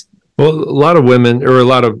kids. Well, a lot of women or a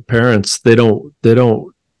lot of parents, yeah,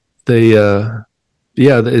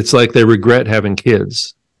 it's like they regret having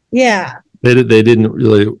kids. Yeah. They didn't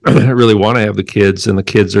really really want to have the kids, and the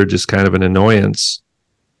kids are just kind of an annoyance.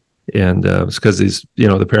 And it's because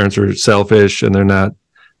the parents are selfish, and they're not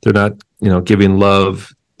giving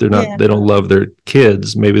love. They don't love their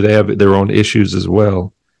kids. Maybe they have their own issues as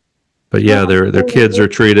well. But yeah, their kids are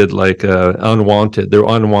treated like they're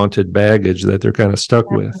unwanted baggage that they're kind of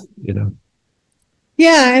stuck with.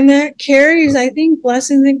 Yeah, and that carries, I think,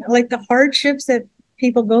 blessings, like the hardships that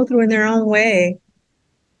people go through in their own way.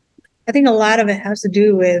 I think a lot of it has to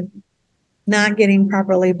do with not getting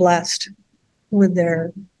properly blessed with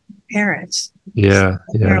their parents. Yeah.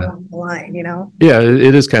 Along the line, Yeah,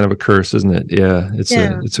 it is kind of a curse, isn't it? Yeah,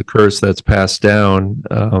 it's a curse that's passed down,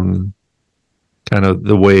 kind of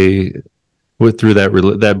the way through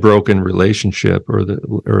that broken relationship,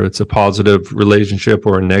 or it's a positive relationship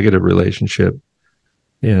or a negative relationship.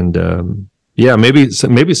 And yeah, maybe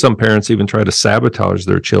some parents even try to sabotage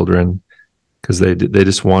their children because they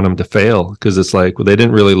just want them to fail, because it's like, well, they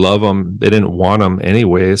didn't really love them, they didn't want them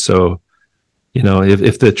anyway. So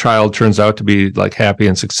if the child turns out to be like happy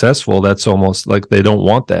and successful, that's almost like they don't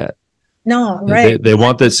want that. No, right? They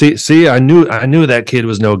want that. See, I knew that kid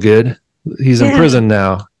was no good. He's in prison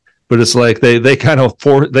now. But it's like they kind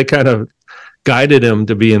of guided him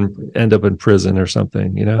to end up in prison or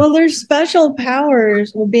something, Well, there's special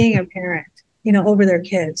powers with being a parent, over their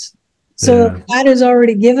kids. So God has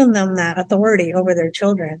already given them that authority over their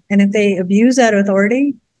children. And if they abuse that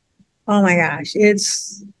authority, oh my gosh,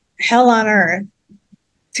 it's hell on earth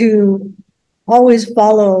to always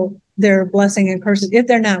follow their blessing and curses if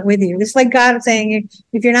they're not with you. It's like God saying,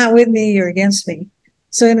 if you're not with me, you're against me.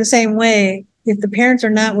 So in the same way, if the parents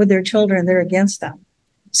are not with their children, they're against them.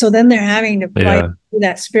 So then they're having to fight through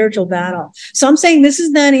that spiritual battle. So I'm saying this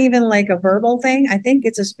is not even like a verbal thing. I think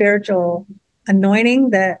it's a spiritual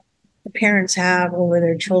anointing that the parents have over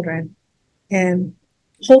their children. And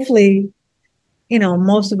hopefully,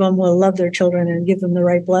 most of them will love their children and give them the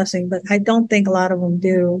right blessing, but I don't think a lot of them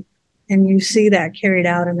do. And you see that carried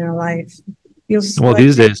out in their life. Well,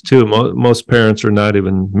 these days too, most parents are not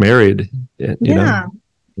even married,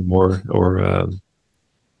 anymore. Or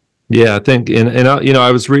yeah, I think, and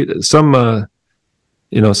I was reading some,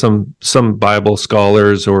 some Bible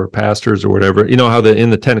scholars or pastors or whatever, how in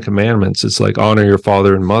the Ten Commandments, it's like honor your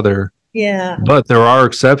father and mother. Yeah. But there are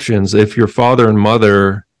exceptions. If your father and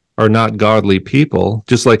mother are not godly people,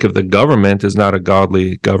 just like if the government is not a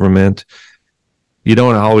godly government, you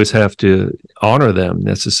don't always have to honor them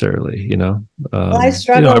necessarily, I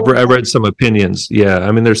struggle. I read some opinions. Yeah.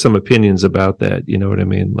 I mean, there's some opinions about that. You know what I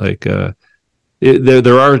mean? Like,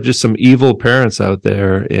 there are just some evil parents out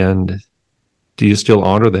there, and do you still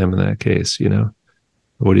honor them in that case?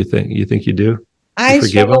 What do you think? You think you do? I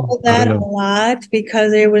struggle with that a lot,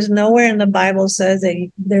 because there was nowhere in the Bible says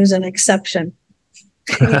that there's an exception.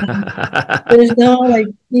 There's no,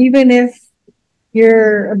 even if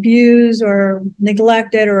you're abused or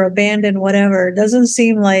neglected or abandoned, whatever, it doesn't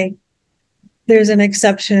seem like there's an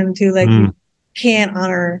exception to you can't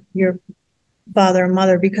honor your father and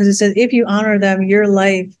mother, because it says if you honor them, your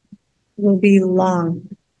life will be long.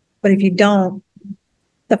 But if you don't,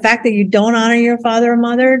 the fact that you don't honor your father or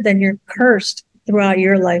mother, then you're cursed throughout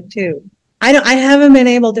your life too. I haven't been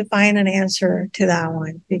able to find an answer to that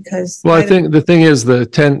one, because I think the thing is the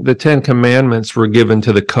 10 commandments were given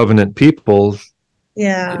to the covenant people.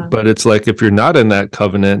 Yeah. But it's like, if you're not in that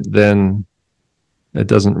covenant, then it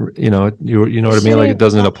doesn't, you know what I mean? Like, it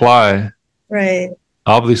doesn't apply. Right.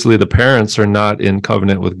 Obviously the parents are not in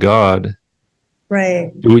covenant with God.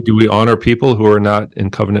 Right. Do we honor people who are not in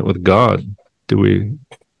covenant with God? Do we?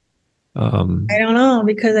 I don't know,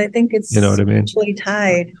 because I think it's you know what I mean? actually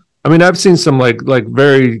tied. I mean, I've seen some like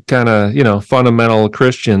very kind of, fundamental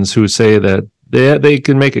Christians who say that they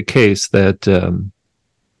can make a case that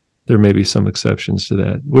there may be some exceptions to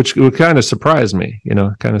that, which would kind of surprise me,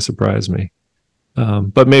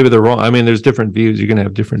 but maybe they're wrong. I mean, there's different views. You're going to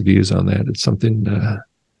have different views on that. It's something.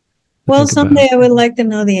 Well, someday I would like to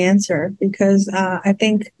know the answer, because I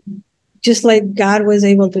think just like God was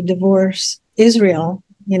able to divorce Israel,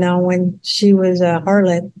 when she was a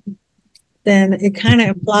harlot, then it kind of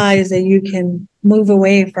implies that you can move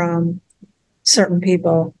away from certain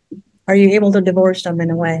people. Are you able to divorce them in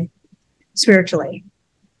a way, spiritually?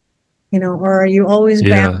 Or are you always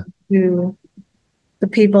bound to the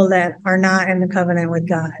people that are not in the covenant with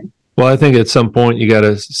God? Well, I think at some point you got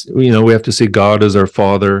to, we have to see God as our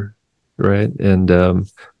Father, right? And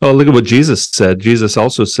look at what Jesus said. Jesus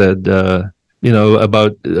also said,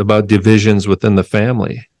 about divisions within the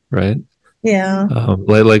family, right? Yeah.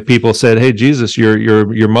 Like people said, "Hey, Jesus,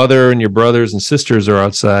 your mother and your brothers and sisters are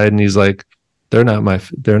outside," and he's like, "They're not my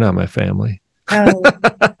family." Oh.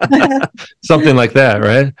 Something like that,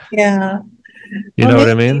 right? Yeah. You know what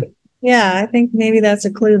I mean? Yeah, I think maybe that's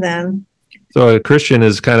a clue then. So a Christian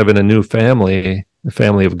is kind of in a new family, the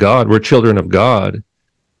family of God. We're children of God.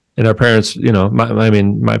 And our parents,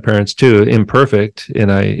 my parents too, imperfect.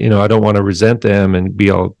 And I don't want to resent them and be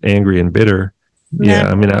all angry and bitter. Yeah.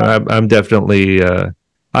 I mean, I'm definitely,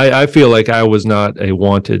 I feel like I was not a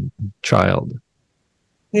wanted child.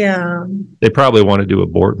 Yeah. They probably wanted to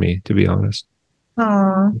abort me, to be honest.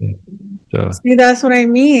 Oh, yeah. So. See, that's what I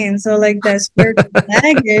mean. So like that spiritual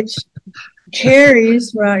baggage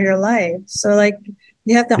carries throughout your life. So like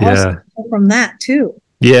you have to also go from that too.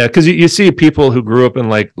 Yeah, because you see people who grew up in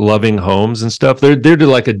like loving homes and stuff. They're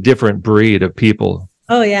like a different breed of people.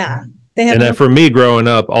 Oh yeah, for me, growing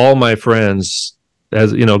up, all my friends,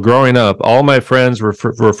 all my friends were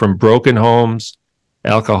from broken homes,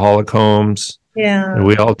 alcoholic homes. Yeah, and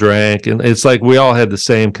we all drank, and it's like we all had the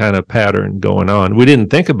same kind of pattern going on. We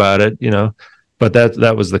didn't think about it, but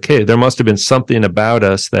that was the case. There must have been something about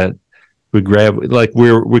us that we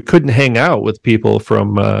we couldn't hang out with people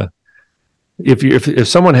from. If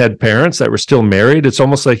someone had parents that were still married, it's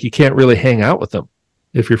almost like you can't really hang out with them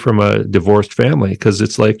if you're from a divorced family, because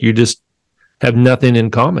it's like you just have nothing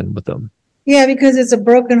in common with them. Yeah, because it's a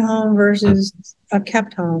broken home versus a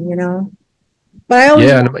kept home, But I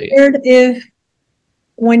always wondered if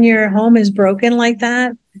when your home is broken like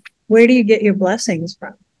that, where do you get your blessings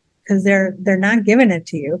from? Because they're not giving it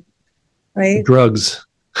to you, right? Drugs.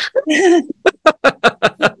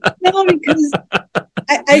 No, because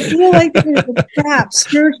I feel like there's a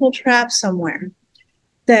spiritual trap somewhere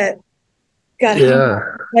that got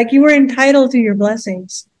like you were entitled to your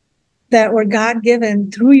blessings that were God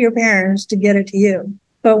given through your parents to get it to you.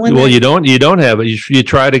 But you don't have it. You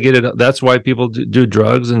try to get it. That's why people do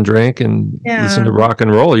drugs and drink and listen to rock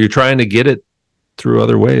and roll. You're trying to get it through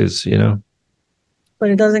other ways, But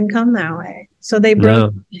it doesn't come that way. So they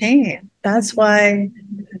broke the chain. That's why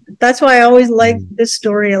I always like this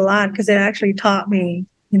story a lot, because it actually taught me,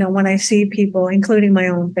 when I see people, including my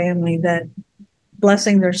own family, that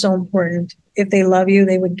blessings are so important. If they love you,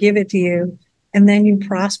 they would give it to you. And then you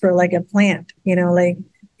prosper like a plant, like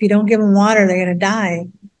if you don't give them water, they're going to die.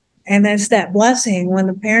 And that's that blessing. When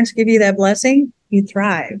the parents give you that blessing, you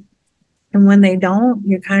thrive. And when they don't,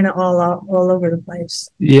 you're kind of all over the place.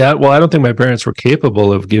 Yeah. Well, I don't think my parents were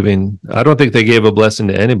capable of giving. I don't think they gave a blessing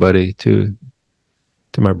to anybody, to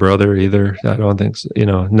my brother either. I don't think so.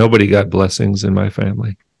 Nobody got blessings in my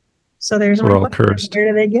family. So we're all cursed.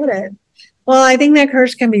 Where do they get it? Well, I think that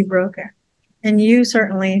curse can be broken. And you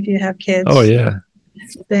certainly, if you have kids. Oh, yeah.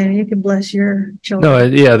 Then you can bless your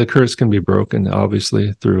children. No, the curse can be broken,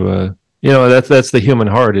 obviously, through that's the human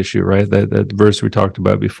heart issue, right? That verse we talked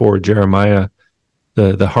about before, Jeremiah,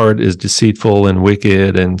 the heart is deceitful and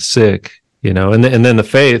wicked and sick, and then the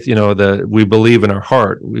faith, we believe in our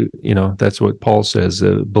heart. That's what Paul says,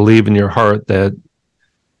 believe in your heart that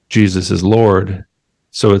Jesus is Lord.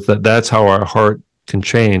 So it's that's how our heart can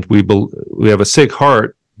change. We have a sick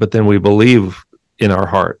heart, but then we believe in our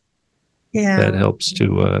heart. Yeah. That helps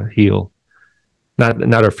to heal.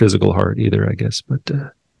 Not our physical heart either, I guess, but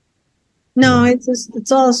no,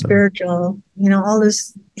 it's all spiritual. All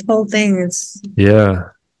this whole thing is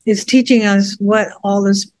teaching us what all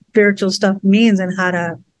this spiritual stuff means and how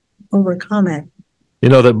to overcome it.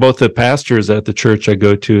 That both the pastors at the church I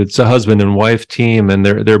go to, it's a husband and wife team, and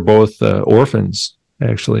they're both orphans,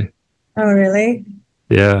 actually. Oh, really?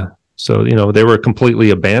 Yeah. So, they were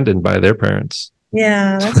completely abandoned by their parents.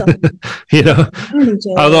 Yeah, that's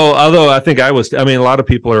although I think a lot of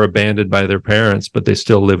people are abandoned by their parents, but they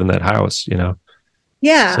still live in that house,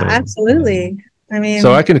 Yeah, so, absolutely. I mean,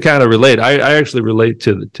 So I can kind of relate. I actually relate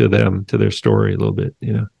to them, to their story a little bit,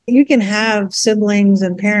 you know. you can have siblings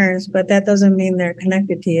and parents, but that doesn't mean they're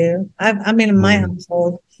connected to you. I mean, in my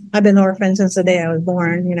household, I've been orphaned since the day I was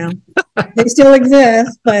born, you know. They still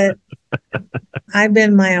exist, but I've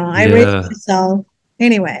been my own. I raised myself.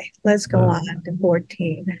 Anyway, let's go on to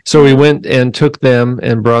 14. So he went and took them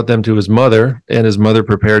and brought them to his mother, and his mother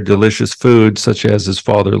prepared delicious food, such as his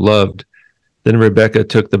father loved. Then Rebekah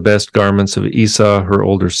took the best garments of Esau, her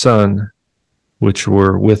older son, which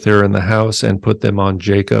were with her in the house, and put them on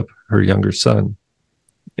Jacob, her younger son.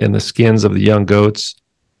 And the skins of the young goats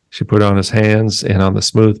she put on his hands and on the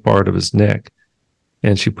smooth part of his neck.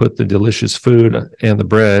 And she put the delicious food and the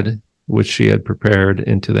bread, which she had prepared,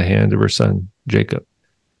 into the hand of her son Jacob.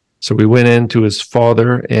 So we went in to his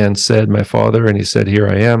father and said, "My father." And he said, "Here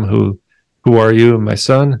I am. Who are you, my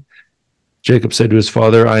son?" Jacob said to his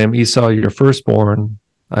father, "I am Esau, your firstborn.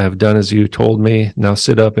 I have done as you told me. Now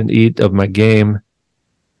sit up and eat of my game,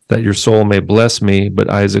 that your soul may bless me."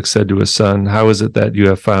 But Isaac said to his son, "How is it that you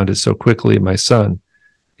have found it so quickly, my son?"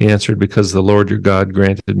 He answered, "Because the Lord your God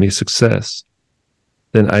granted me success."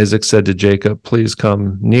 Then Isaac said to Jacob, "Please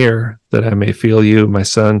come near, that I may feel you, my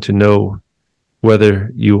son, to know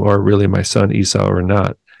whether you are really my son Esau or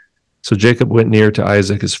not." So Jacob went near to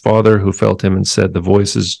Isaac his father, who felt him and said, "The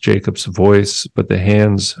voice is Jacob's voice, but the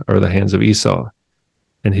hands are the hands of Esau."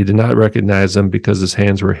 And he did not recognize them, because his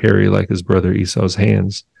hands were hairy like his brother Esau's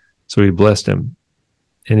hands. So he blessed him.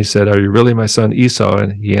 And he said, "Are you really my son Esau?"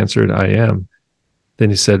 And he answered, "I am." Then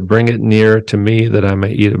he said, "Bring it near to me, that I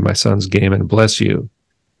may eat of my son's game and bless you."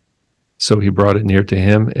 So he brought it near to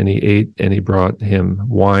him, and he ate, and he brought him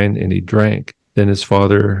wine, and he drank. Then his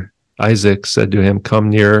father Isaac said to him, "Come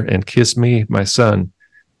near and kiss me, my son."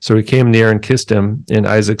 So he came near and kissed him, and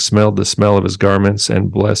Isaac smelled the smell of his garments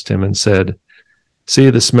and blessed him and said, "See,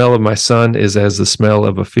 the smell of my son is as the smell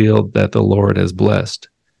of a field that the Lord has blessed.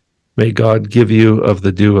 May God give you of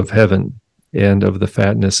the dew of heaven and of the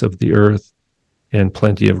fatness of the earth and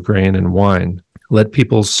plenty of grain and wine. Let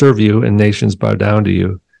peoples serve you and nations bow down to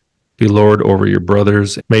you. Be Lord over your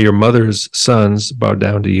brothers. May your mother's sons bow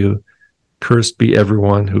down to you. Cursed be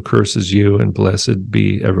everyone who curses you, and blessed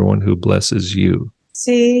be everyone who blesses you."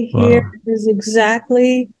 See, here is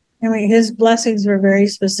exactly, I mean, his blessings were very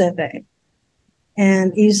specific.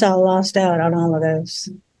 And Esau lost out on all of those,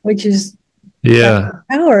 which is the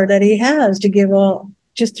power that he has to give all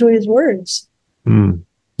just through his words.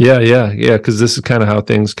 Yeah. Because this is kind of how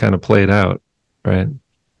things kind of played out, right?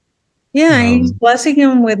 Yeah, he's blessing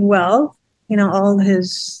him with wealth, you know, all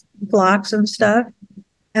his flocks and stuff.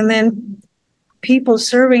 And then people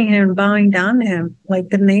serving him, bowing down to him, like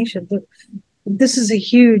the nation. This is a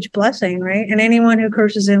huge blessing, right? And anyone who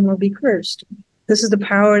curses him will be cursed. This is the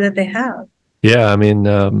power that they have. Yeah, I mean,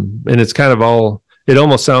 and it's kind of it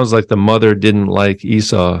almost sounds like the mother didn't like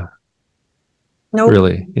Esau. Nope.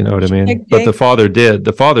 Really, you know what I mean? Like but the father did.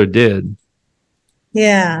 The father did.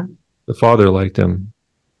 Yeah. The father liked him.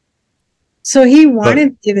 So he wanted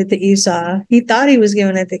to give it to Esau. He thought he was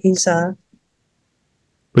giving it to Esau.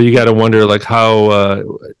 But you got to wonder, like, how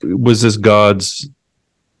was this God's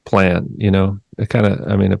plan? You know, it kind of,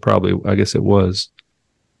 I mean, I guess it was.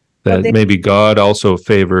 That maybe God also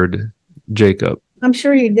favored Jacob. I'm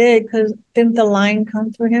sure he did, because didn't the line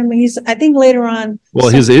come through him? I think later on. Well,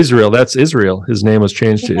 his Israel, that's Israel. His name was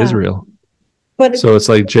changed to Israel. But so it's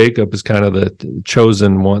like Jacob is kind of the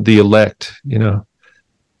chosen one, the elect, you know.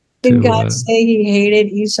 Did God say he hated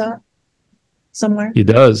Esau somewhere? He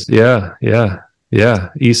does. Yeah.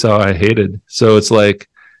 Esau I hated. So it's like,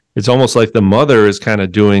 it's almost like the mother is kind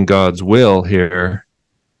of doing God's will here.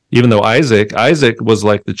 Even though Isaac was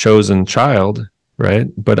like the chosen child, right?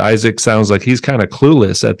 But Isaac sounds like he's kind of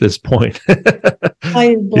clueless at this point. You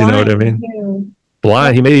know what I mean?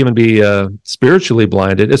 Blind. He may even be spiritually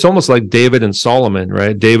blinded. It's almost like David and Solomon,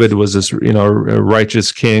 right? David was this, you know, a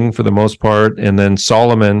righteous king for the most part, and then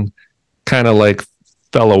Solomon kind of like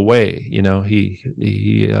fell away. You know, he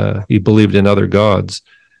believed in other gods,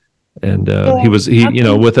 and he you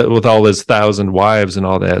know, with all his 1,000 wives and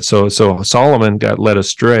all that. So Solomon got led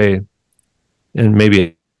astray, and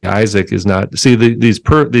maybe Isaac is not. See,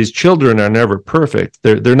 these children are never perfect.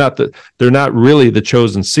 They're not really the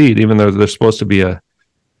chosen seed, even though they're supposed to be a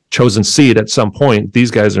chosen seed at some point.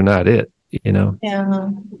 These guys are not it, you know. Yeah.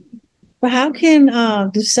 But how can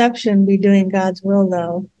deception be doing God's will,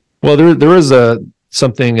 though? Well, there is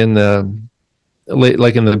something in the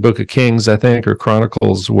like in the Book of Kings, I think, or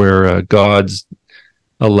Chronicles, where God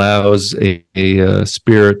allows a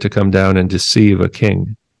spirit to come down and deceive a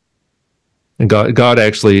king. And God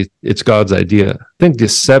actually, it's God's idea. I think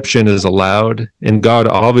deception is allowed, and God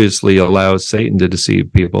obviously allows Satan to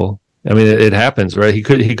deceive people. I mean, it happens, right? He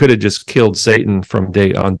could have just killed Satan from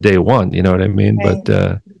day one. You know what I mean? Right.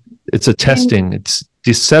 But it's a testing. It's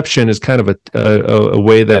deception is kind of a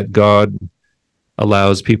way that God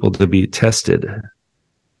allows people to be tested,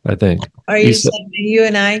 I think. Are you saying that you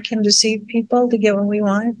and I can deceive people to get what we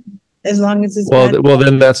want, as long as it's well?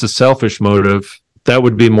 Then that's a selfish motive. That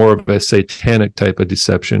would be more of a satanic type of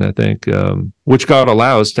deception, I think, which God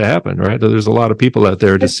allows to happen, right? There's a lot of people out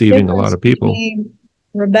there deceiving a lot of people.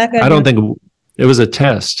 Rebecca, I don't think it was a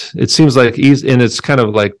test. It seems like, and it's kind of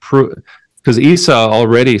like because Esau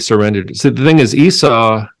already surrendered. So the thing is,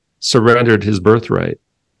 Esau surrendered his birthright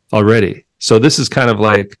already. So this is kind of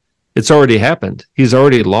like, it's already happened. He's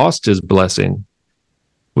already lost his blessing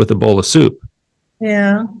with a bowl of soup.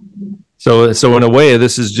 Yeah. So in a way,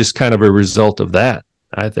 this is just kind of a result of that,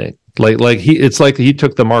 I think. It's like he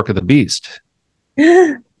took the mark of the beast.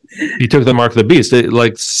 He took the mark of the beast.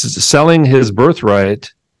 Selling his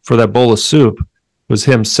birthright for that bowl of soup was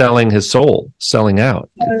him selling his soul, selling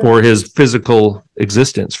out for his physical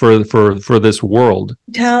existence, for this world.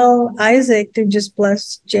 Tell Isaac to just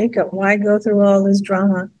bless Jacob. Why go through all this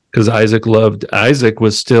drama? Because Isaac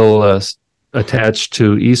was still attached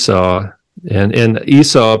to Esau, and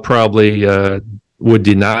Esau probably would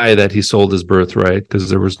deny that he sold his birthright because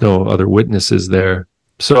there was no other witnesses there.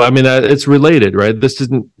 So I mean, it's related, right? This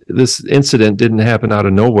incident didn't happen out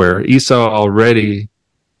of nowhere. Esau already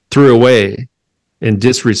threw away and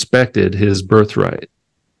disrespected his birthright.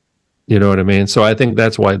 You know what I mean? So I think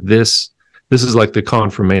that's why this is like the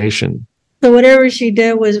confirmation. So whatever she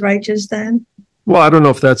did was righteous then? Well, I don't know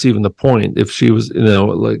if that's even the point, if she was,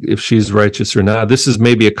 like if she's righteous or not. This is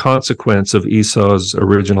maybe a consequence of Esau's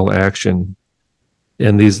original action.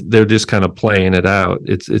 And they're just kind of playing it out.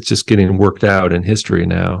 It's just getting worked out in history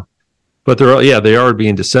now. But they are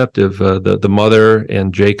being deceptive. The mother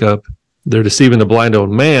and Jacob, they're deceiving the blind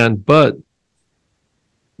old man, but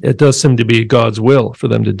it does seem to be God's will for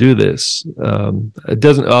them to do this.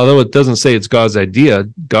 Although it doesn't say it's God's idea,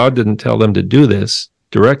 God didn't tell them to do this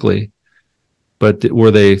directly. But were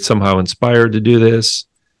they somehow inspired to do this?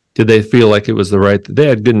 Did they feel like it was the right? They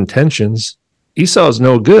had good intentions. Esau's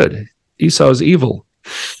no good. Esau's evil.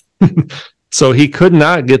 So he could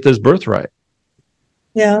not get this birthright.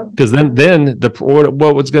 Yeah. Because then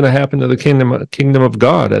what was going to happen to the kingdom of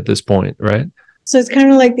God at this point, right? So it's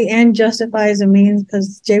kind of like the end justifies the means,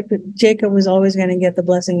 because Jacob was always going to get the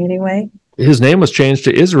blessing anyway. His name was changed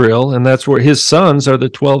to Israel, and that's where his sons are the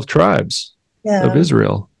 12 tribes of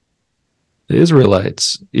Israel. The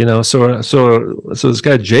Israelites, so this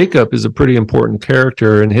guy Jacob is a pretty important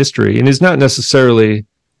character in history, and he's not necessarily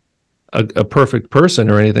a perfect person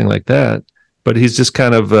or anything like that, but he's just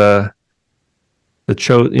kind of the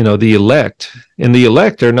elect, and the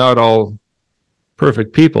elect are not all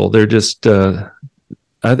perfect people. They're just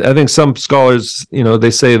I think some scholars,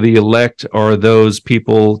 they say the elect are those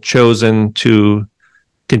people chosen to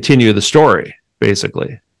continue the story.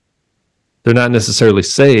 Basically, they're not necessarily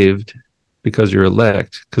saved because you're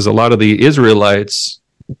elect, because a lot of the Israelites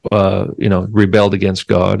rebelled against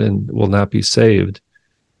God and will not be saved.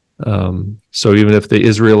 So even if the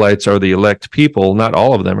Israelites are the elect people, not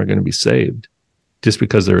all of them are going to be saved. Just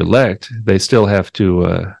because they're elect, they still have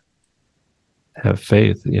to have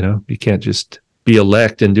faith. You can't just be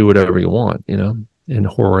elect and do whatever you want, and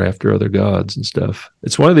whore after other gods and stuff.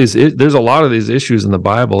 It's one of these. There's a lot of these issues in the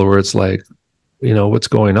Bible where it's like, what's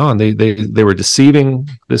going on? They were deceiving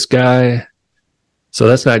this guy. So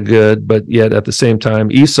that's not good, but yet at the same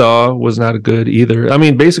time, Esau was not good either. I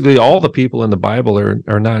mean, basically all the people in the Bible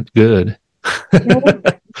are not good.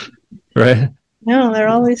 Right? No, they're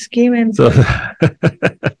always scheming. So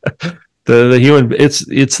the human,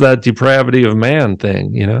 it's that depravity of man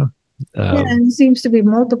thing, and it seems to be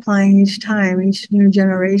multiplying each time, each new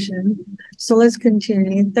generation. So let's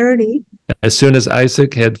continue. 30. As soon as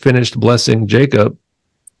Isaac had finished blessing Jacob,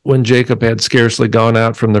 when Jacob had scarcely gone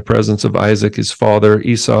out from the presence of Isaac his father,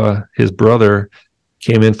 Esau his brother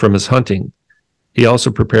came in from his hunting. He also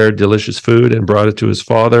prepared delicious food and brought it to his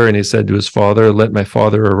father, and he said to his father, "Let my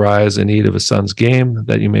father arise and eat of his son's game,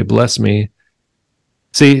 that you may bless me."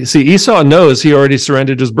 See, Esau knows he already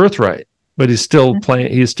surrendered his birthright, but he's still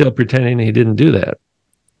pretending he didn't do that.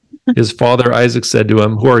 His father Isaac said to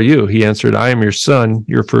him, "Who are you?" He answered, "I am your son,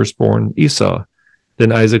 your firstborn Esau."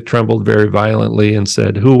 Then Isaac trembled very violently and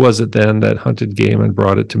said, "Who was it then that hunted game and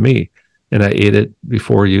brought it to me? And I ate it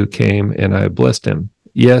before you came, and I blessed him.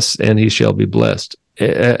 Yes, and he shall be blessed."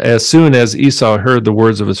 As soon as Esau heard the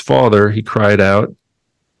words of his father, he cried out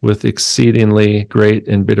with exceedingly great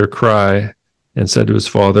and bitter cry, and said to his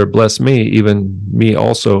father, bless me, even me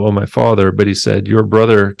also, O my father. But he said, your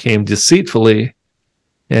brother came deceitfully,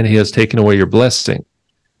 and he has taken away your blessing.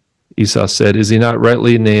 Esau said, is he not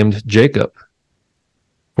rightly named Jacob?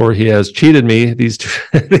 For he has cheated me these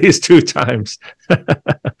two times.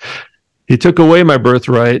 He took away my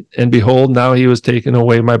birthright, and behold, now he was taken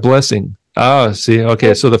away my blessing. Ah, see,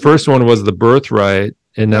 okay, so the first one was the birthright,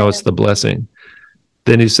 and now it's the blessing.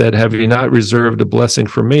 Then he said, have you not reserved a blessing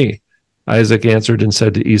for me? Isaac answered and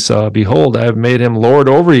said to Esau, behold, I have made him lord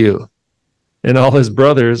over you, and all his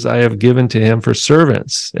brothers I have given to him for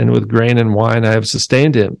servants, and with grain and wine I have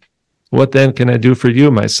sustained him. What then can I do for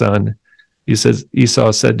you, my son?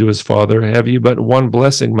 Esau said to his father, have you but one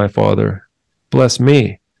blessing, my father? Bless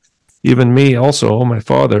me, even me also, O my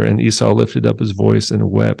father. And Esau lifted up his voice and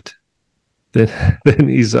wept. Then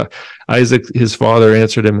Isaac, his father,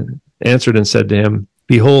 answered and said to him,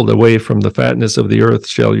 behold, away from the fatness of the earth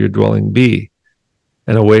shall your dwelling be,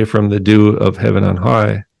 and away from the dew of heaven on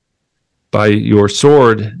high. By your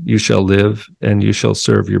sword you shall live, and you shall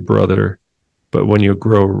serve your brother. But when you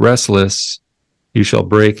grow restless, you shall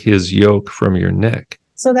break his yoke from your neck.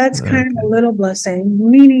 So that's kind of a little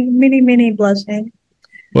blessing, mini blessing.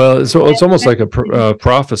 Well, so it's almost like a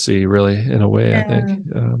prophecy, really, in a way, I think.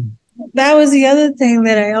 That was the other thing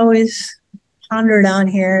that I always pondered on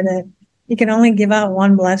here, that you can only give out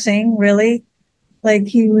one blessing, really. Like,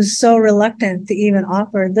 he was so reluctant to even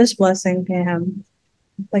offer this blessing to him,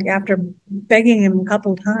 like after begging him a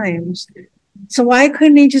couple times. So why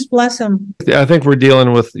couldn't he just bless him? I think we're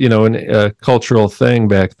dealing with, a cultural thing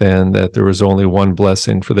back then, that there was only one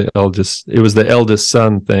blessing for the eldest. It was the eldest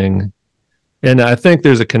son thing. And I think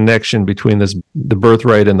there's a connection between the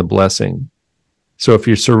birthright and the blessing. So if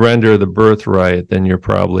you surrender the birthright, then you're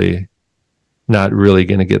probably not really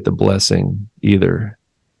going to get the blessing either,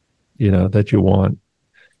 that you want.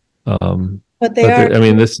 But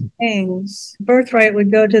this things. Birthright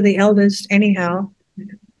would go to the eldest anyhow,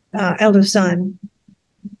 eldest son.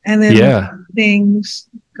 And then things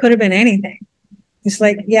could have been anything. It's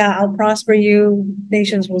like, I'll prosper you.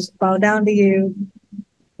 Nations will bow down to you.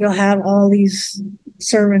 You'll have all these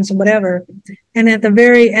servants and whatever. And at the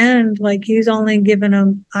very end, like, he's only given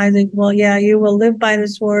him Isaac, you will live by the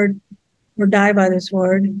sword or die by the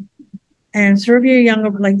sword, and serve your younger,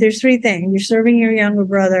 like, there's three things. You're serving your younger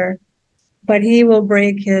brother, but he will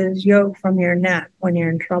break his yoke from your neck when you're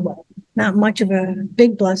in trouble. Not much of a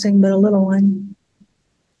big blessing, but a little one.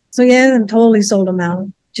 So he hasn't totally sold him out.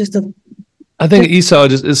 I think Esau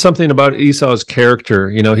is something about Esau's character.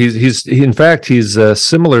 He's in fact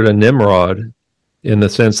similar to Nimrod in the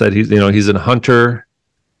sense that he's a hunter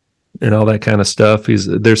and all that kind of stuff.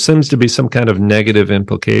 There seems to be some kind of negative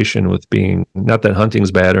implication with being, not that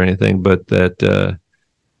hunting's bad or anything, but that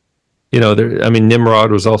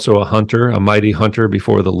Nimrod was also a hunter, a mighty hunter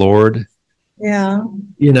before the Lord. Yeah.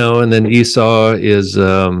 And then Esau is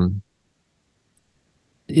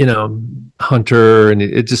hunter, and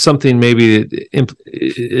it's just something, maybe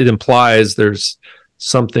it implies there's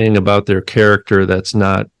something about their character that's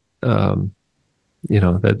not that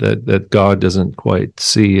God doesn't quite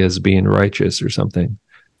see as being righteous or something.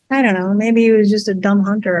 I don't know, maybe he was just a dumb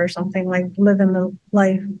hunter or something, like living the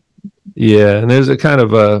life. And there's a kind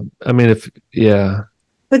of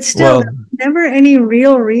but still, never any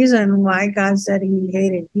real reason why God said he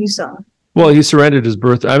hated Esau. Well, he surrendered his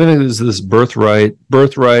birth. I think there's this birthright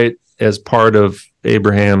as part of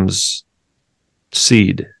Abraham's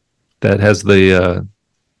seed that has the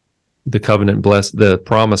covenant the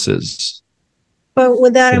promises. But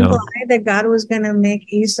would that imply that God was going to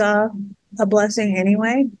make Esau a blessing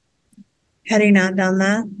anyway? Had he not done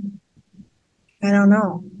that? I don't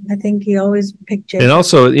know. I think he always picked Jacob. And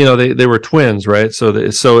also, they were twins, right? So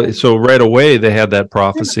right away they had that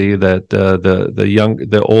prophecy that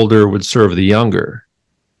the older would serve the younger.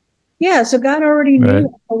 Yeah, so God already knew. Right?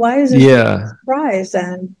 Why is it a surprise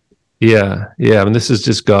then? Yeah. And this is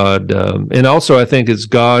just God. And also, I think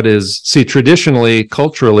traditionally,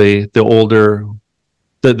 culturally,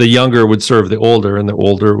 the younger would serve the older, and the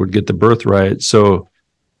older would get the birthright. So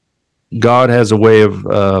God has a way of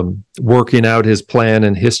working out his plan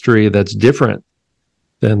in history that's different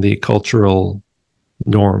than the cultural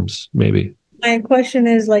norms, maybe. My question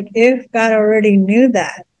is, like, if God already knew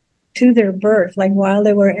that to their birth, like while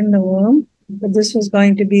they were in the womb, that this was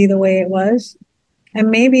going to be the way it was, and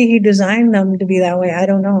maybe he designed them to be that way, I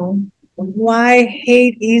don't know. Why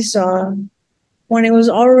hate Esau when it was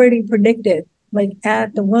already predicted, like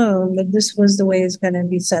at the womb, that this was the way it's going to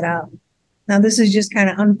be set out? Now, this is just kind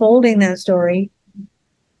of unfolding that story,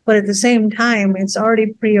 but at the same time, it's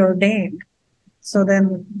already preordained. So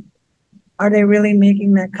then are they really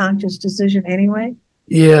making that conscious decision anyway?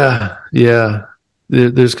 Yeah, yeah.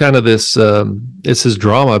 There's kind of this, it's this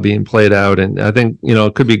drama being played out. And I think,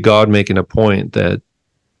 it could be God making a point that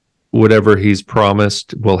whatever he's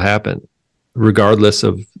promised will happen, regardless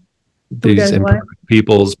of these imperfect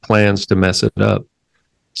people's plans to mess it up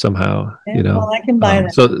somehow, Well, I can buy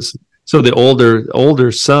that. So the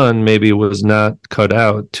older son maybe was not cut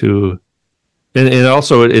out to, and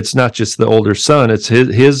also it's not just the older son, it's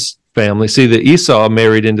his family. See, the Esau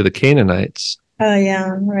married into the Canaanites. Oh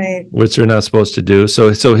yeah, right. Which they're not supposed to do. So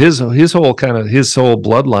his whole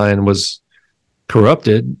bloodline was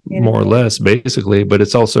corrupted, more or less, basically. But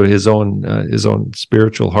it's also his own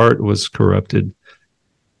spiritual heart was corrupted.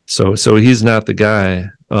 So he's not the guy.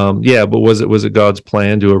 But was it God's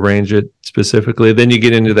plan to arrange it specifically? Then you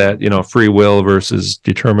get into that, free will versus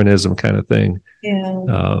determinism kind of thing.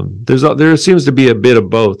 Yeah. There seems to be a bit of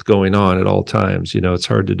both going on at all times. It's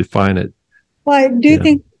hard to define it. Well, I do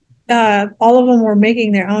think all of them were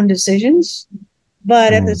making their own decisions,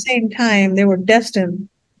 but at the same time, they were destined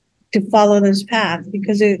to follow this path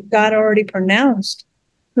because God already pronounced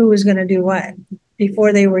who was going to do what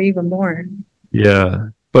before they were even born. Yeah.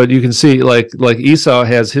 But you can see like Esau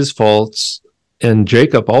has his faults, and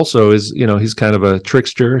Jacob also is, he's kind of a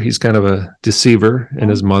trickster. He's kind of a deceiver in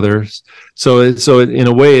his mother's. So in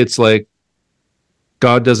a way, it's like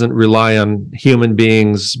God doesn't rely on human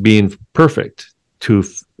beings being perfect.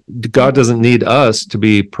 God doesn't need us to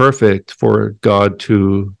be perfect for God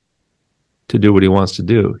to do what he wants to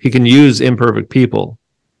do. He can use imperfect people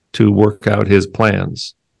to work out his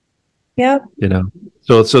plans. Yep.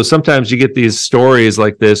 So sometimes you get these stories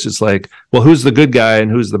like this. It's like, well, who's the good guy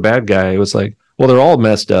and who's the bad guy? It was like, well, they're all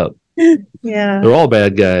messed up. Yeah. They're all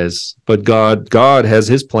bad guys, but God has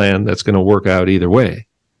his plan that's going to work out either way.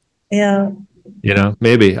 Yeah.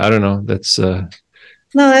 Maybe, I don't know. That's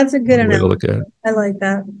no, that's a good way to look analogy. at it. I like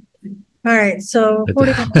that. All right. So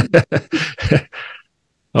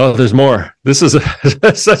oh, there's more. This is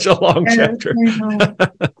such a long chapter.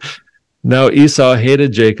 Now Esau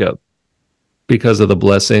hated Jacob because of the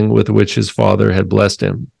blessing with which his father had blessed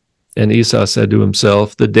him. And Esau said to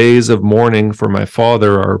himself, the days of mourning for my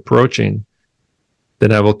father are approaching.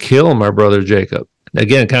 Then I will kill my brother Jacob.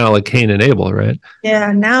 Again, kind of like Cain and Abel, right?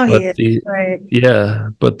 Yeah, now he is. Right.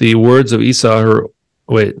 Yeah, but the words of Esau,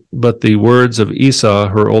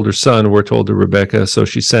 her older son, were told to Rebekah. So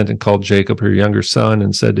she sent and called Jacob, her younger son,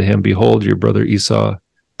 and said to him, behold, your brother Esau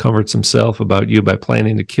comforts himself about you by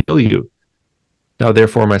planning to kill you. Now,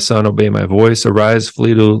 therefore, my son, obey my voice. Arise,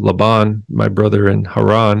 flee to Laban, my brother in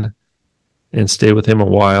Haran, and stay with him a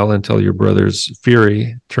while until your brother's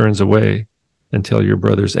fury turns away, until your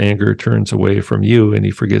brother's anger turns away from you, and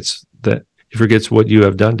he forgets what you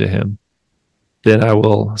have done to him. Then I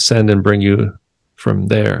will send and bring you from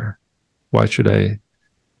there. Why should I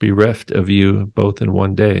be bereft of you both in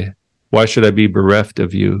one day? Why should I be bereft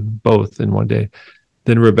of you both in one day?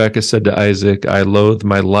 Then Rebekah said to Isaac, I loathe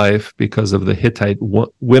my life because of the Hittite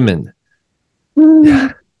women.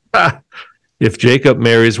 If Jacob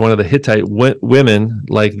marries one of the Hittite women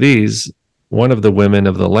like these, one of the women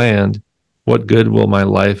of the land, what good will my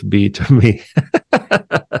life be to me?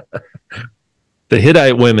 The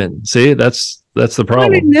Hittite women, see, that's the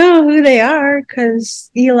problem. I don't know who they are because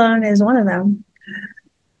Elon is one of them.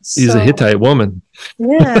 He's a Hittite woman.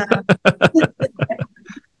 Yeah.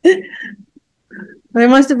 They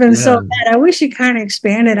must have been so bad. I wish you kind of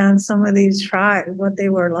expanded on some of these tribes, what they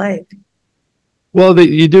were like. Well,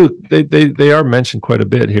 they are mentioned quite a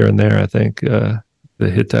bit here and there, I think, the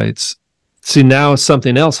Hittites. See, now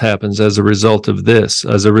something else happens as a result of this.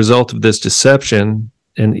 As a result of this deception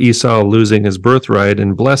and Esau losing his birthright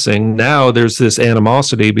and blessing, now there's this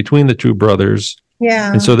animosity between the two brothers.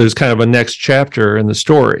 Yeah. And so there's kind of a next chapter in the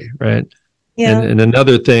story, right? Yeah. And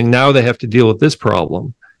another thing, now they have to deal with this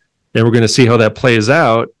problem. And we're going to see how that plays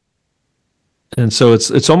out. And so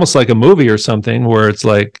it's almost like a movie or something where it's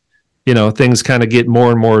like, things kind of get more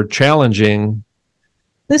and more challenging.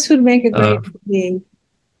 This would make a great movie.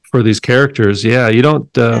 For these characters. Yeah, you don't,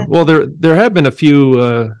 well, there have been a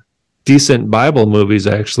few decent Bible movies,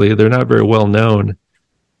 actually. They're not very well known.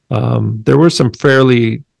 There were some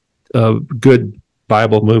fairly good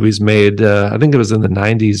Bible movies made. I think it was in the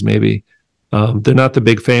 90s, maybe. They're not the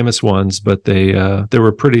big famous ones, but they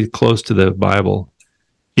were pretty close to the Bible.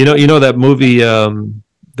 You know that movie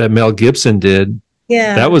that Mel Gibson did?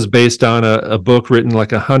 Yeah. That was based on a book written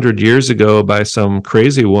like 100 years ago by some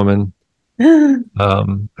crazy woman who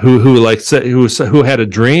had a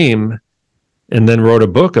dream and then wrote a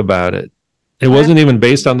book about it. It wasn't even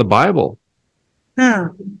based on the Bible. Huh.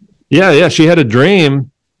 Yeah, she had a dream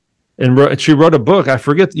and she wrote a book. I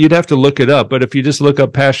forget, you'd have to look it up, but if you just look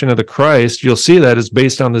up Passion of the Christ, you'll see that it's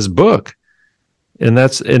based on this book. And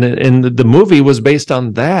the movie was based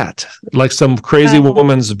on that, like some crazy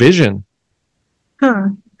woman's vision. Huh.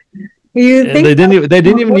 They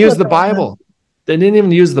didn't even use the Bible. They didn't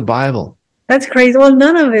even use the Bible. That's crazy. Well,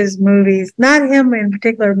 none of his movies, not him in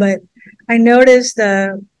particular, but I noticed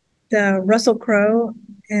the Russell Crowe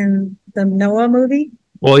in the Noah movie.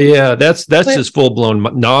 Well, yeah, that's just full blown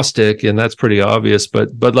Gnostic, and that's pretty obvious.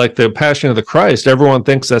 But like the Passion of the Christ, everyone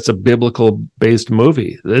thinks that's a biblical based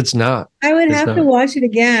movie. It's not. I would have to watch it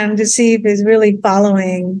again to see if it's really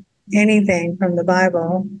following anything from the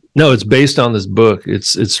Bible. No, it's based on this book.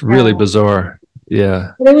 It's really bizarre.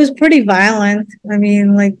 Yeah, but it was pretty violent. I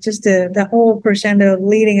mean, like just the whole crescendo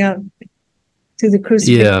leading up to the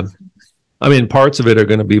crucifixion. Yeah. I mean, parts of it are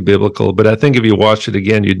going to be biblical, but I think if you watch it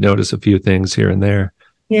again, you'd notice a few things here and there.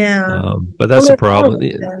 Yeah. But that's the problem.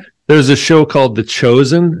 There's a show called The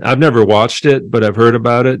Chosen. I've never watched it, but I've heard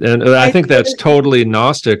about it. And I think that's totally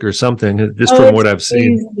Gnostic or something, just from what I've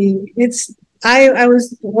seen. I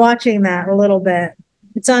was watching that a little bit.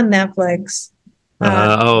 It's on Netflix.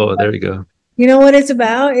 There you go. You know what it's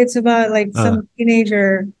about? It's about like some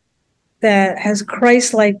teenager that has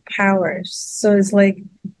Christ-like powers. So it's like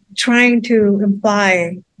trying to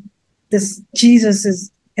imply this Jesus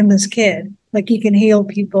is in this kid. Like he can heal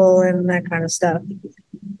people and that kind of stuff.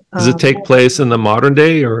 Does it take place in the modern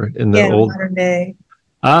day or in the old modern day?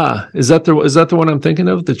 Is that the one I'm thinking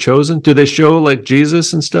of? The Chosen? Do they show like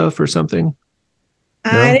Jesus and stuff or something?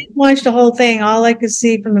 No? I didn't watch the whole thing. All I could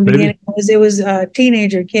see from the beginning was it was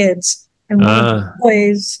teenager kids, and one of the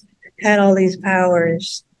boys had all these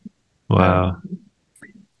powers. Wow.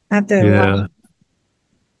 But I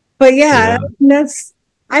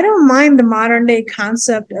don't mind the modern day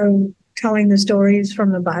concept of telling the stories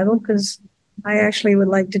from the Bible, because I actually would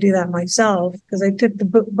like to do that myself, because I took the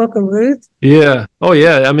book of Ruth. Yeah. Oh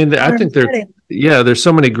yeah. I mean, I think there's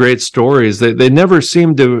so many great stories. They never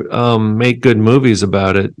seem to make good movies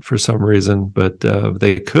about it for some reason, but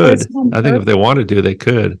they could. I think if they wanted to, they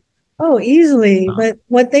could. Oh, easily. But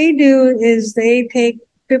what they do is they take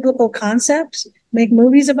biblical concepts, make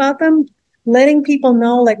movies about them, letting people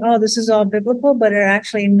know like, oh, this is all biblical, but it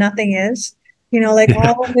actually nothing is. You know, like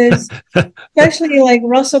all of this, especially like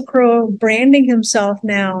Russell Crowe branding himself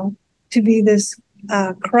now to be this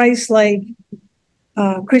Christ-like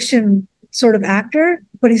Christian sort of actor,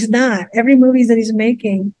 but he's not. Every movie that he's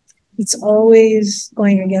making, it's always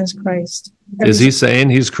going against Christ. Is he saying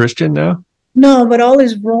he's Christian now? No, but all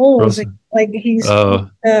his roles, like he's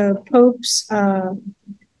the Pope's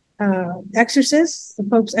Exorcist. The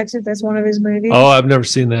Pope's Exorcist, that's one of his movies. Oh, I've never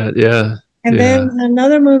seen that. Yeah. And then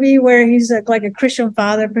another movie where he's like a Christian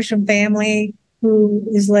father, Christian family, who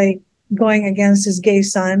is like going against his gay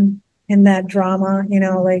son in that drama, you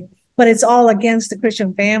know, like, but it's all against the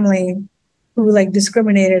Christian family who like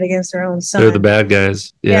discriminated against their own son. They're the bad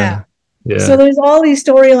guys. Yeah. So there's all these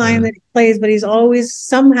storylines that he plays, but he's always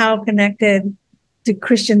somehow connected to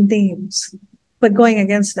Christian themes, but going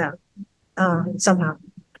against them somehow.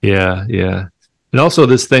 Yeah. And also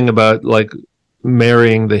this thing about like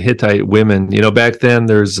marrying the Hittite women, you know, back then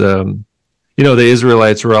there's, the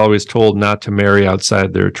Israelites were always told not to marry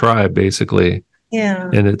outside their tribe, basically. Yeah.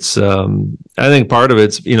 And it's, I think part of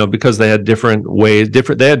it's, because they had different ways,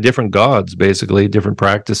 they had different gods, basically, different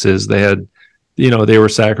practices. They had, they were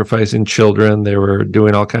sacrificing children. They were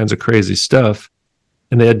doing all kinds of crazy stuff.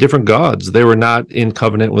 And they had different gods. They were not in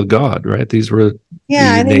covenant with God, right? These were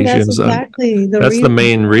I think nations. That's exactly the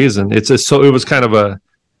main reason. It was kind of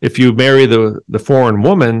if you marry the foreign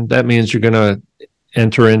woman, that means you're going to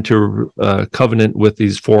enter into a covenant with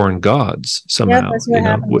these foreign gods somehow. Yeah, that's what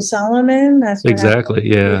happened with Solomon. That's what exactly.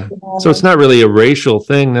 Yeah. So it's not really a racial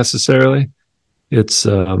thing necessarily. It's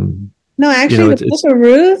no, actually, the Book of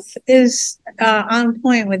Ruth is on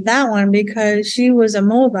point with that one, because she was a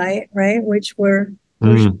Moabite, right? Which were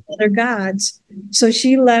other gods. So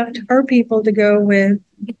she left her people to go with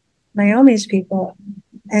Naomi's people.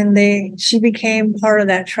 And she became part of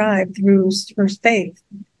that tribe through her faith.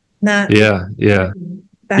 And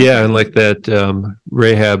like that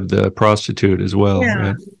Rahab the prostitute as well.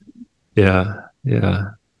 Right? Yeah.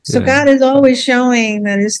 So God is always showing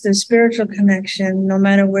that it's the spiritual connection, no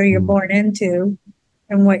matter where you're born into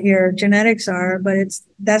and what your genetics are, but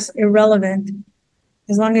that's irrelevant.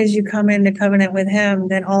 As long as you come into covenant with Him,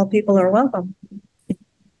 then all people are welcome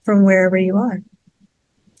from wherever you are.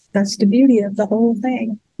 That's the beauty of the whole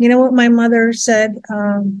thing. You know what my mother said?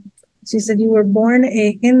 She said, you were born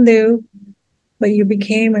a Hindu, but you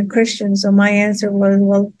became a Christian. So my answer was,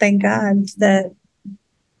 well, thank God that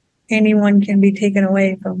anyone can be taken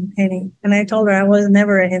away from any. And I told her I was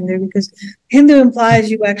never a Hindu, because Hindu implies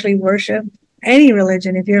you actually worship any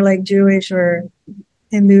religion. If you're like Jewish or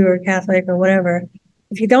Hindu or Catholic or whatever,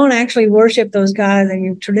 if you don't actually worship those gods, and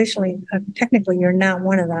you traditionally, technically, you're not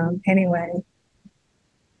one of them anyway.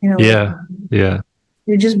 You know, Yeah. Yeah.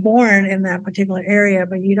 you're just born in that particular area,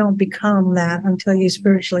 but you don't become that until you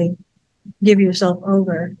spiritually give yourself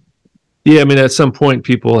over. Yeah, I mean, at some point,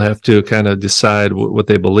 people have to kind of decide what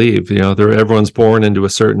they believe. You know, everyone's born into a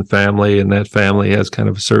certain family, and that family has kind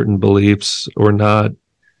of certain beliefs or not.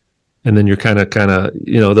 And then you're kind of,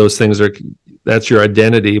 you know, those things that's your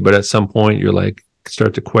identity. But at some point, you're like,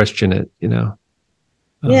 start to question it, you know.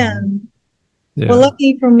 Yeah. Yeah. Well,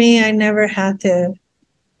 lucky for me, I never had to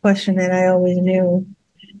question it. I always knew.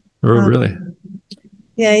 Oh, really?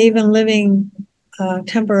 Yeah, even living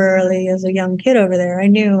temporarily as a young kid over there, I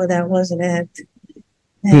knew that wasn't it.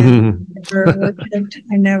 And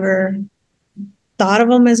I never thought of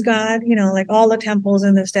them as God, you know, like all the temples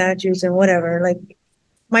and the statues and whatever. Like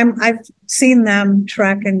I've seen them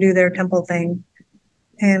trek and do their temple thing,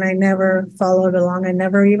 and I never followed along. I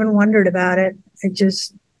never even wondered about it. It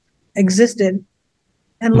just existed.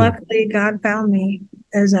 And luckily, God found me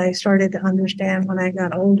as I started to understand when I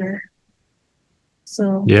got older.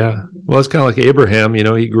 So yeah, well, it's kind of like Abraham. You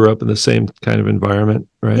know, he grew up in the same kind of environment,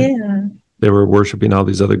 right? yeah, They were worshiping all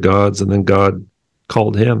these other gods, and then God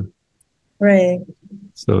called him. right.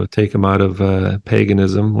 So take him out of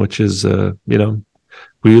paganism, which is, you know,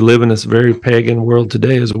 we live in this very pagan world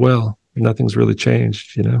today as well. Nothing's really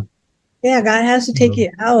changed, you know. Yeah, God has to take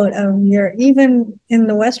you out of even in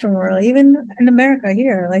the Western world, even in America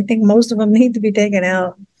here. I think most of them need to be taken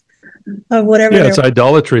out of whatever. Yeah, it's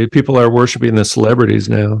idolatry. People are worshiping the celebrities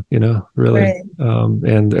now, you know, really, right.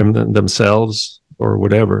 and themselves or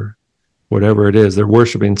whatever it is. They're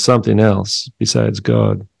worshiping something else besides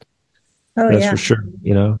God. Oh, that's yeah, for sure,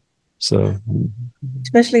 you know. So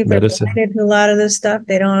especially if medicine. they're blinded to a lot of this stuff,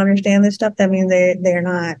 they don't understand this stuff. That means they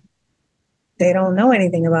don't know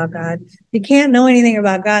anything about God. You can't know anything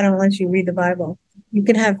about God unless you read the Bible. You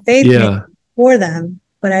can have faith for them,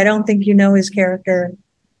 but I don't think you know his character,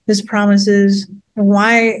 his promises, and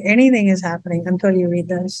why anything is happening until you read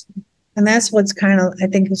this. And that's what's kind of, I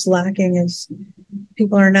think, is lacking, is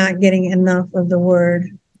people are not getting enough of the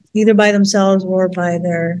word, either by themselves or by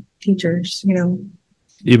their teachers, you know.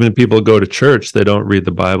 Even people go to church, they don't read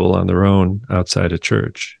the Bible on their own outside of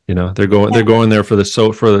church. You know, they're going there for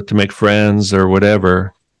to make friends or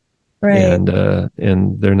whatever, right?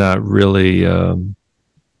 And they're not really, you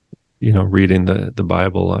know, reading the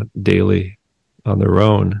Bible daily on their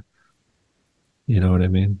own. You know what I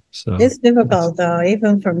mean? So it's difficult, though,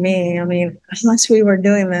 even for me. I mean, unless we were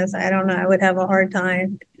doing this, I don't know, I would have a hard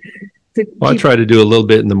time. I try to do a little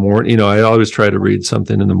bit in the morning. You know, I always try to read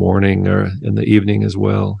something in the morning or in the evening as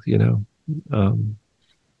well. You know, I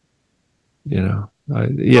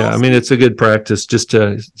mean, it's a good practice just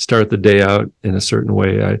to start the day out in a certain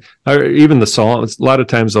way. I even the Psalms. A lot of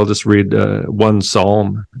times I'll just read one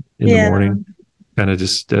Psalm in the morning, kind of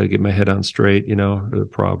just get my head on straight. You know, or the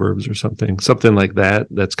Proverbs or something like that.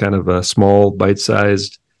 That's kind of a small,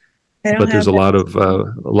 bite-sized, but there's a lot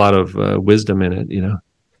of wisdom in it. You know.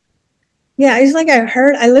 Yeah, it's like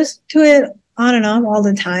I listen to it on and off all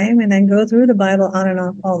the time, and then go through the Bible on and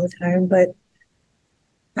off all the time. But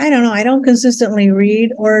I don't know. I don't consistently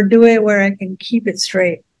read or do it where I can keep it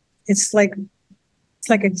straight. It's like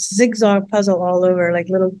a zigzag puzzle all over, like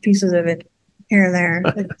little pieces of it here and there.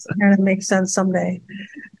 It's going to make sense someday.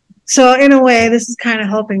 So in a way, this is kind of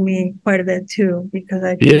helping me quite a bit too, because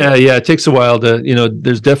it takes a while to, you know,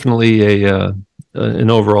 there's definitely an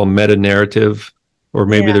overall meta narrative. Or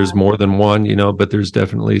maybe there's more than one, you know, but there's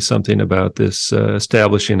definitely something about this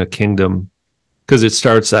establishing a kingdom, because it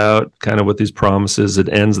starts out kind of with these promises. It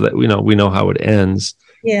ends that, you know, we know how it ends.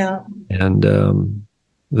 Yeah. And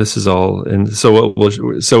this is all. And so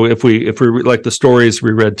if we like the stories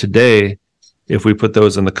we read today, if we put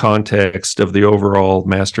those in the context of the overall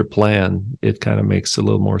master plan, it kind of makes a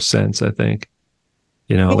little more sense, I think.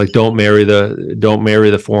 You know, like don't marry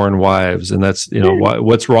the foreign wives, and that's, you know,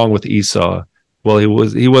 what's wrong with Esau? Well,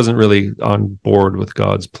 he wasn't really on board with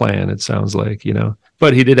God's plan, it sounds like, you know,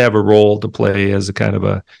 but he did have a role to play as a kind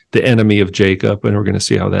of the enemy of Jacob, and we're going to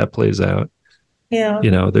see how that plays out. Yeah. You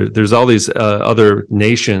know, there's all these other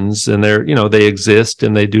nations, and they're, you know, they exist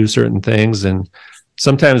and they do certain things, and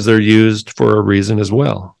sometimes they're used for a reason as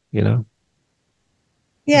well, you know.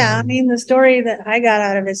 Yeah, I mean, the story that I got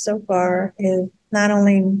out of it so far is not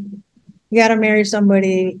only you got to marry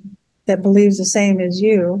somebody that believes the same as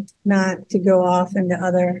you, not to go off into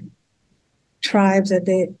other tribes that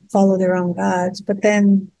they follow their own gods, but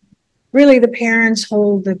then really the parents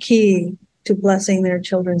hold the key to blessing their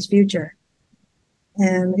children's future.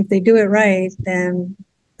 And if they do it right, then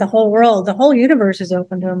the whole world, the whole universe is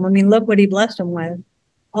open to them. I mean, look what he blessed them with.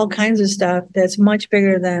 All kinds of stuff that's much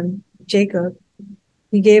bigger than Jacob.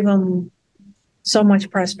 He gave him so much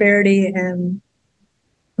prosperity and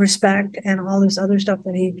respect and all this other stuff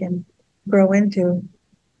that he can grow into.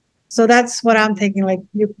 So that's what I'm thinking. Like,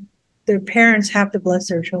 their parents have to bless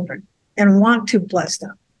their children and want to bless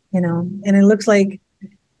them, you know. And it looks like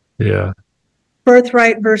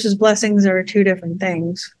birthright versus blessings are two different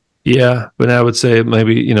things. Yeah, but I would say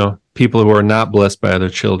maybe, you know, people who are not blessed by other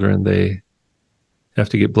children, they have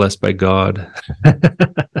to get blessed by God.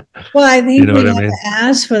 Well, I think You know we what I have mean? to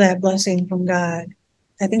ask for that blessing from God.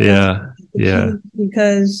 I think Yeah, that's the key, yeah,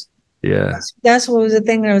 because yeah. that's what was the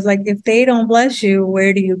thing. That was like, if they don't bless you,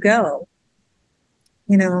 where do you go?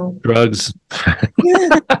 You know? Drugs. Yeah,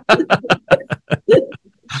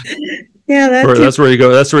 yeah, Or that's that's where you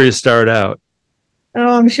go. That's where you start out.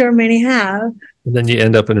 Oh, I'm sure many have. And then you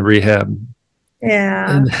end up in rehab.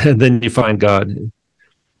 Yeah. And then you find God.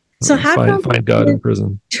 So how come Find God in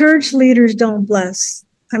prison. church leaders don't bless?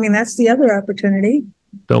 I mean, that's the other opportunity.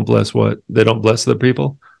 Don't bless what? They don't bless the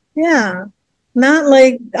people? Yeah. Not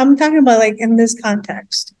like, I'm talking about like in this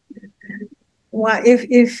context. Why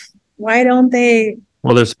don't they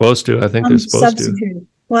Well, they're supposed to. I think they're supposed to. substitute?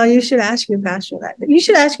 Well, you should ask your pastor that. You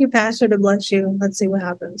should ask your pastor to bless you. Let's see what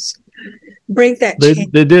happens. Break that chain.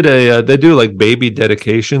 They do like baby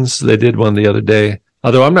dedications. They did one the other day.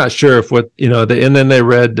 Although I'm not sure if what, you know, and then they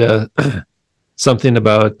read something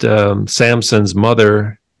about Samson's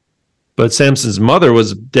mother, but Samson's mother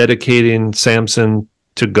was dedicating Samson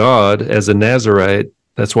to God as a Nazarite.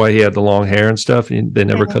 That's why he had the long hair and stuff. They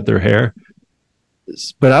never cut their hair.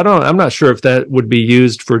 But I'm not sure if that would be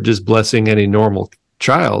used for just blessing any normal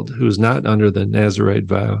child who's not under the Nazarite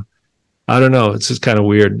vow. I don't know. It's just kind of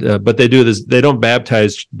weird. But they do this. They don't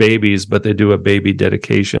baptize babies, but they do a baby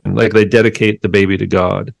dedication. Like they dedicate the baby to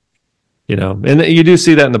God, you know. And you do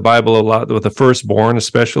see that in the Bible a lot with the firstborn,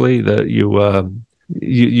 especially that you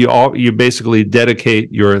basically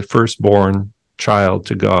dedicate your firstborn child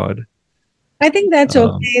to God. I think that's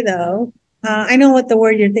okay though. I know what the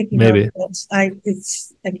word you're thinking Maybe. of. I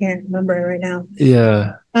can't remember it right now.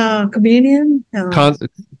 Yeah. Communion? No.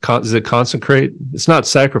 Is it consecrate? It's not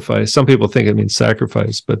sacrifice. Some people think it means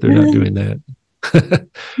sacrifice, but they're not doing that.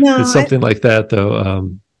 No, It's something like that, though.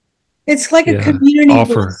 it's like a community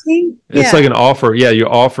offer. blessing. It's like an offer. Yeah, you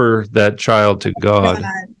offer that child to God,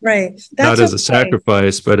 right? That's not as a okay.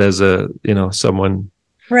 sacrifice, but as a, you know, someone,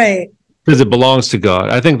 Right. because it belongs to God.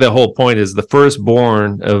 I think the whole point is the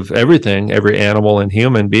firstborn of everything, every animal and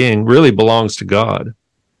human being, really belongs to God.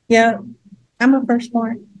 Yeah, I'm a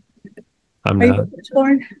firstborn. I'm Are you not. a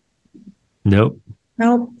firstborn? Nope.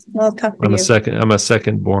 No. Well, tough for I'm you. a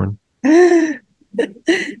secondborn.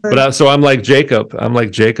 But so I'm like Jacob. I'm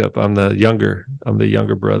the younger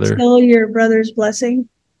brother. Still your brother's blessing.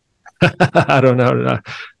 I don't know.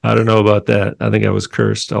 I don't know about that. I think I was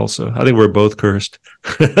cursed also. I think we're both cursed.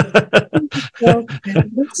 Well,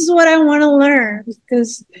 this is what I want to learn,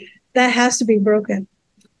 because that has to be broken.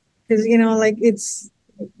 Because, you know, like it's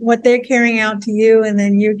what they're carrying out to you, and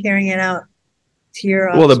then you're carrying it out to your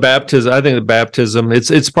Well, I think the baptism,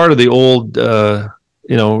 it's part of the old,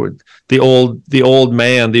 you know, the old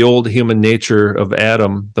man, the old human nature of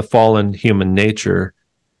Adam, the fallen human nature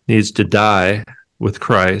needs to die with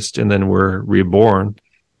Christ, and then we're reborn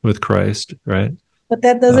with Christ, right? But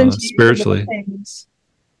that doesn't change spiritually. the blessings.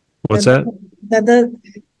 What's that?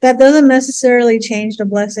 That doesn't necessarily change the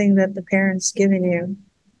blessing that the parents given you.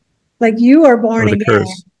 Like you are born again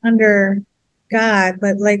curse. under God,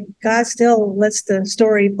 but like God still lets the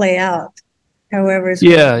story play out. However, it's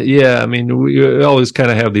Yeah. I mean, we always kind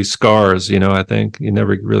of have these scars, you know. I think you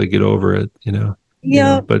never really get over it, you know.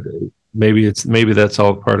 Yeah. But maybe that's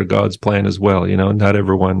all part of God's plan as well, you know. Not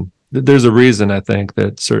everyone. There's a reason, I think,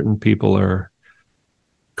 that certain people are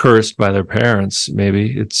cursed by their parents.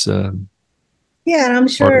 Maybe it's yeah, and I'm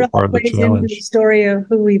sure it all part of the plays into challenge. the story of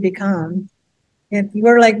who we become. And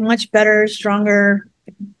we're like much better, stronger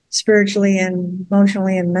spiritually and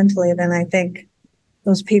emotionally and mentally than I think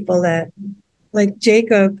those people that, like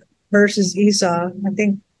Jacob versus Esau. I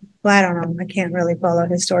think, well, I don't know. I can't really follow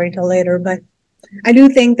his story till later, but I do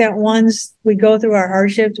think that once we go through our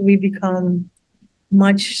hardships, we become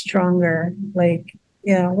much stronger. Like,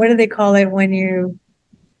 you know, what do they call it when you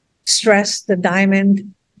stress the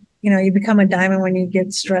diamond? You know, you become a diamond when you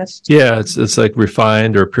get stressed. Yeah, it's like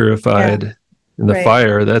refined or purified in the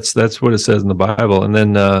fire. That's what it says in the Bible. And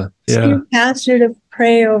then So your pastor to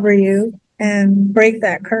pray over you and break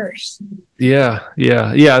that curse. Yeah.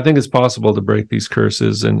 I think it's possible to break these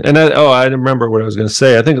curses, and I remember what I was going to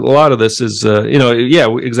say. I think a lot of this is,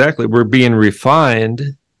 exactly. We're being refined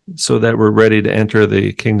so that we're ready to enter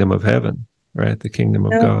the kingdom of heaven, right? The kingdom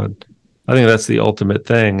of God. I think that's the ultimate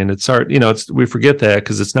thing, and it's hard. We forget that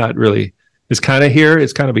because it's not really. It's kind of here.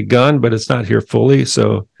 It's kind of begun, but it's not here fully.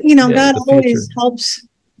 So God always helps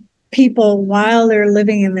people while they're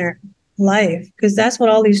living in their life, because that's what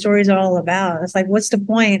all these stories are all about. It's like, what's the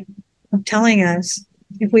point of telling us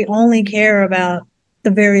if we only care about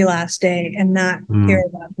the very last day and not care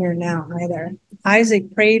about here now either?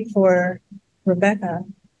 Isaac prayed for Rebecca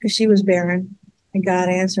because she was barren, and God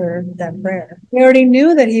answered that prayer. He already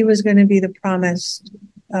knew that he was going to be the promised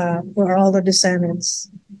for all the descendants.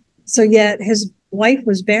 So yet his wife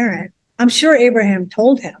was barren. I'm sure Abraham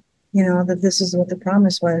told him, that this is what the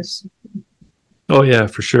promise was. Oh yeah,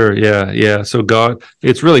 for sure. Yeah. So God,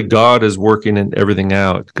 it's really God is working in everything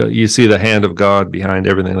out. You see the hand of God behind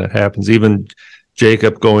everything that happens. Even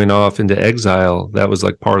Jacob going off into exile, that was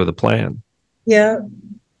like part of the plan. Yeah.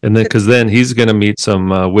 And then, because then he's going to meet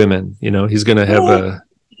some women. He's going to have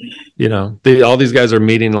all these guys are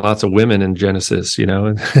meeting lots of women in Genesis.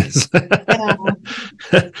 Yeah.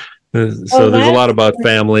 So there's a lot about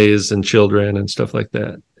families and children and stuff like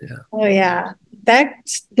that. Yeah. Oh yeah.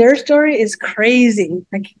 Their story is crazy.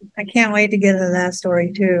 I can't wait to get into that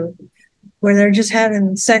story too, where they're just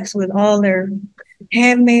having sex with all their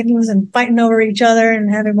handmaidens and fighting over each other and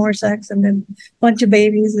having more sex and then a bunch of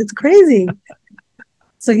babies. It's crazy.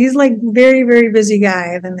 So he's like very, very busy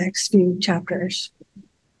guy the next few chapters.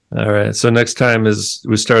 All right. So next time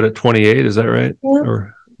we start at 28. Is that right? Yep.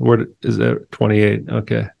 Or what is that? 28.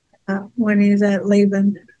 Okay. When he's at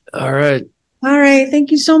Laban. All right. All right. Thank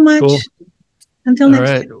you so much. Cool. Until next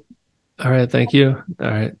time. All right. Thank you. All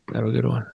right. Have a good one.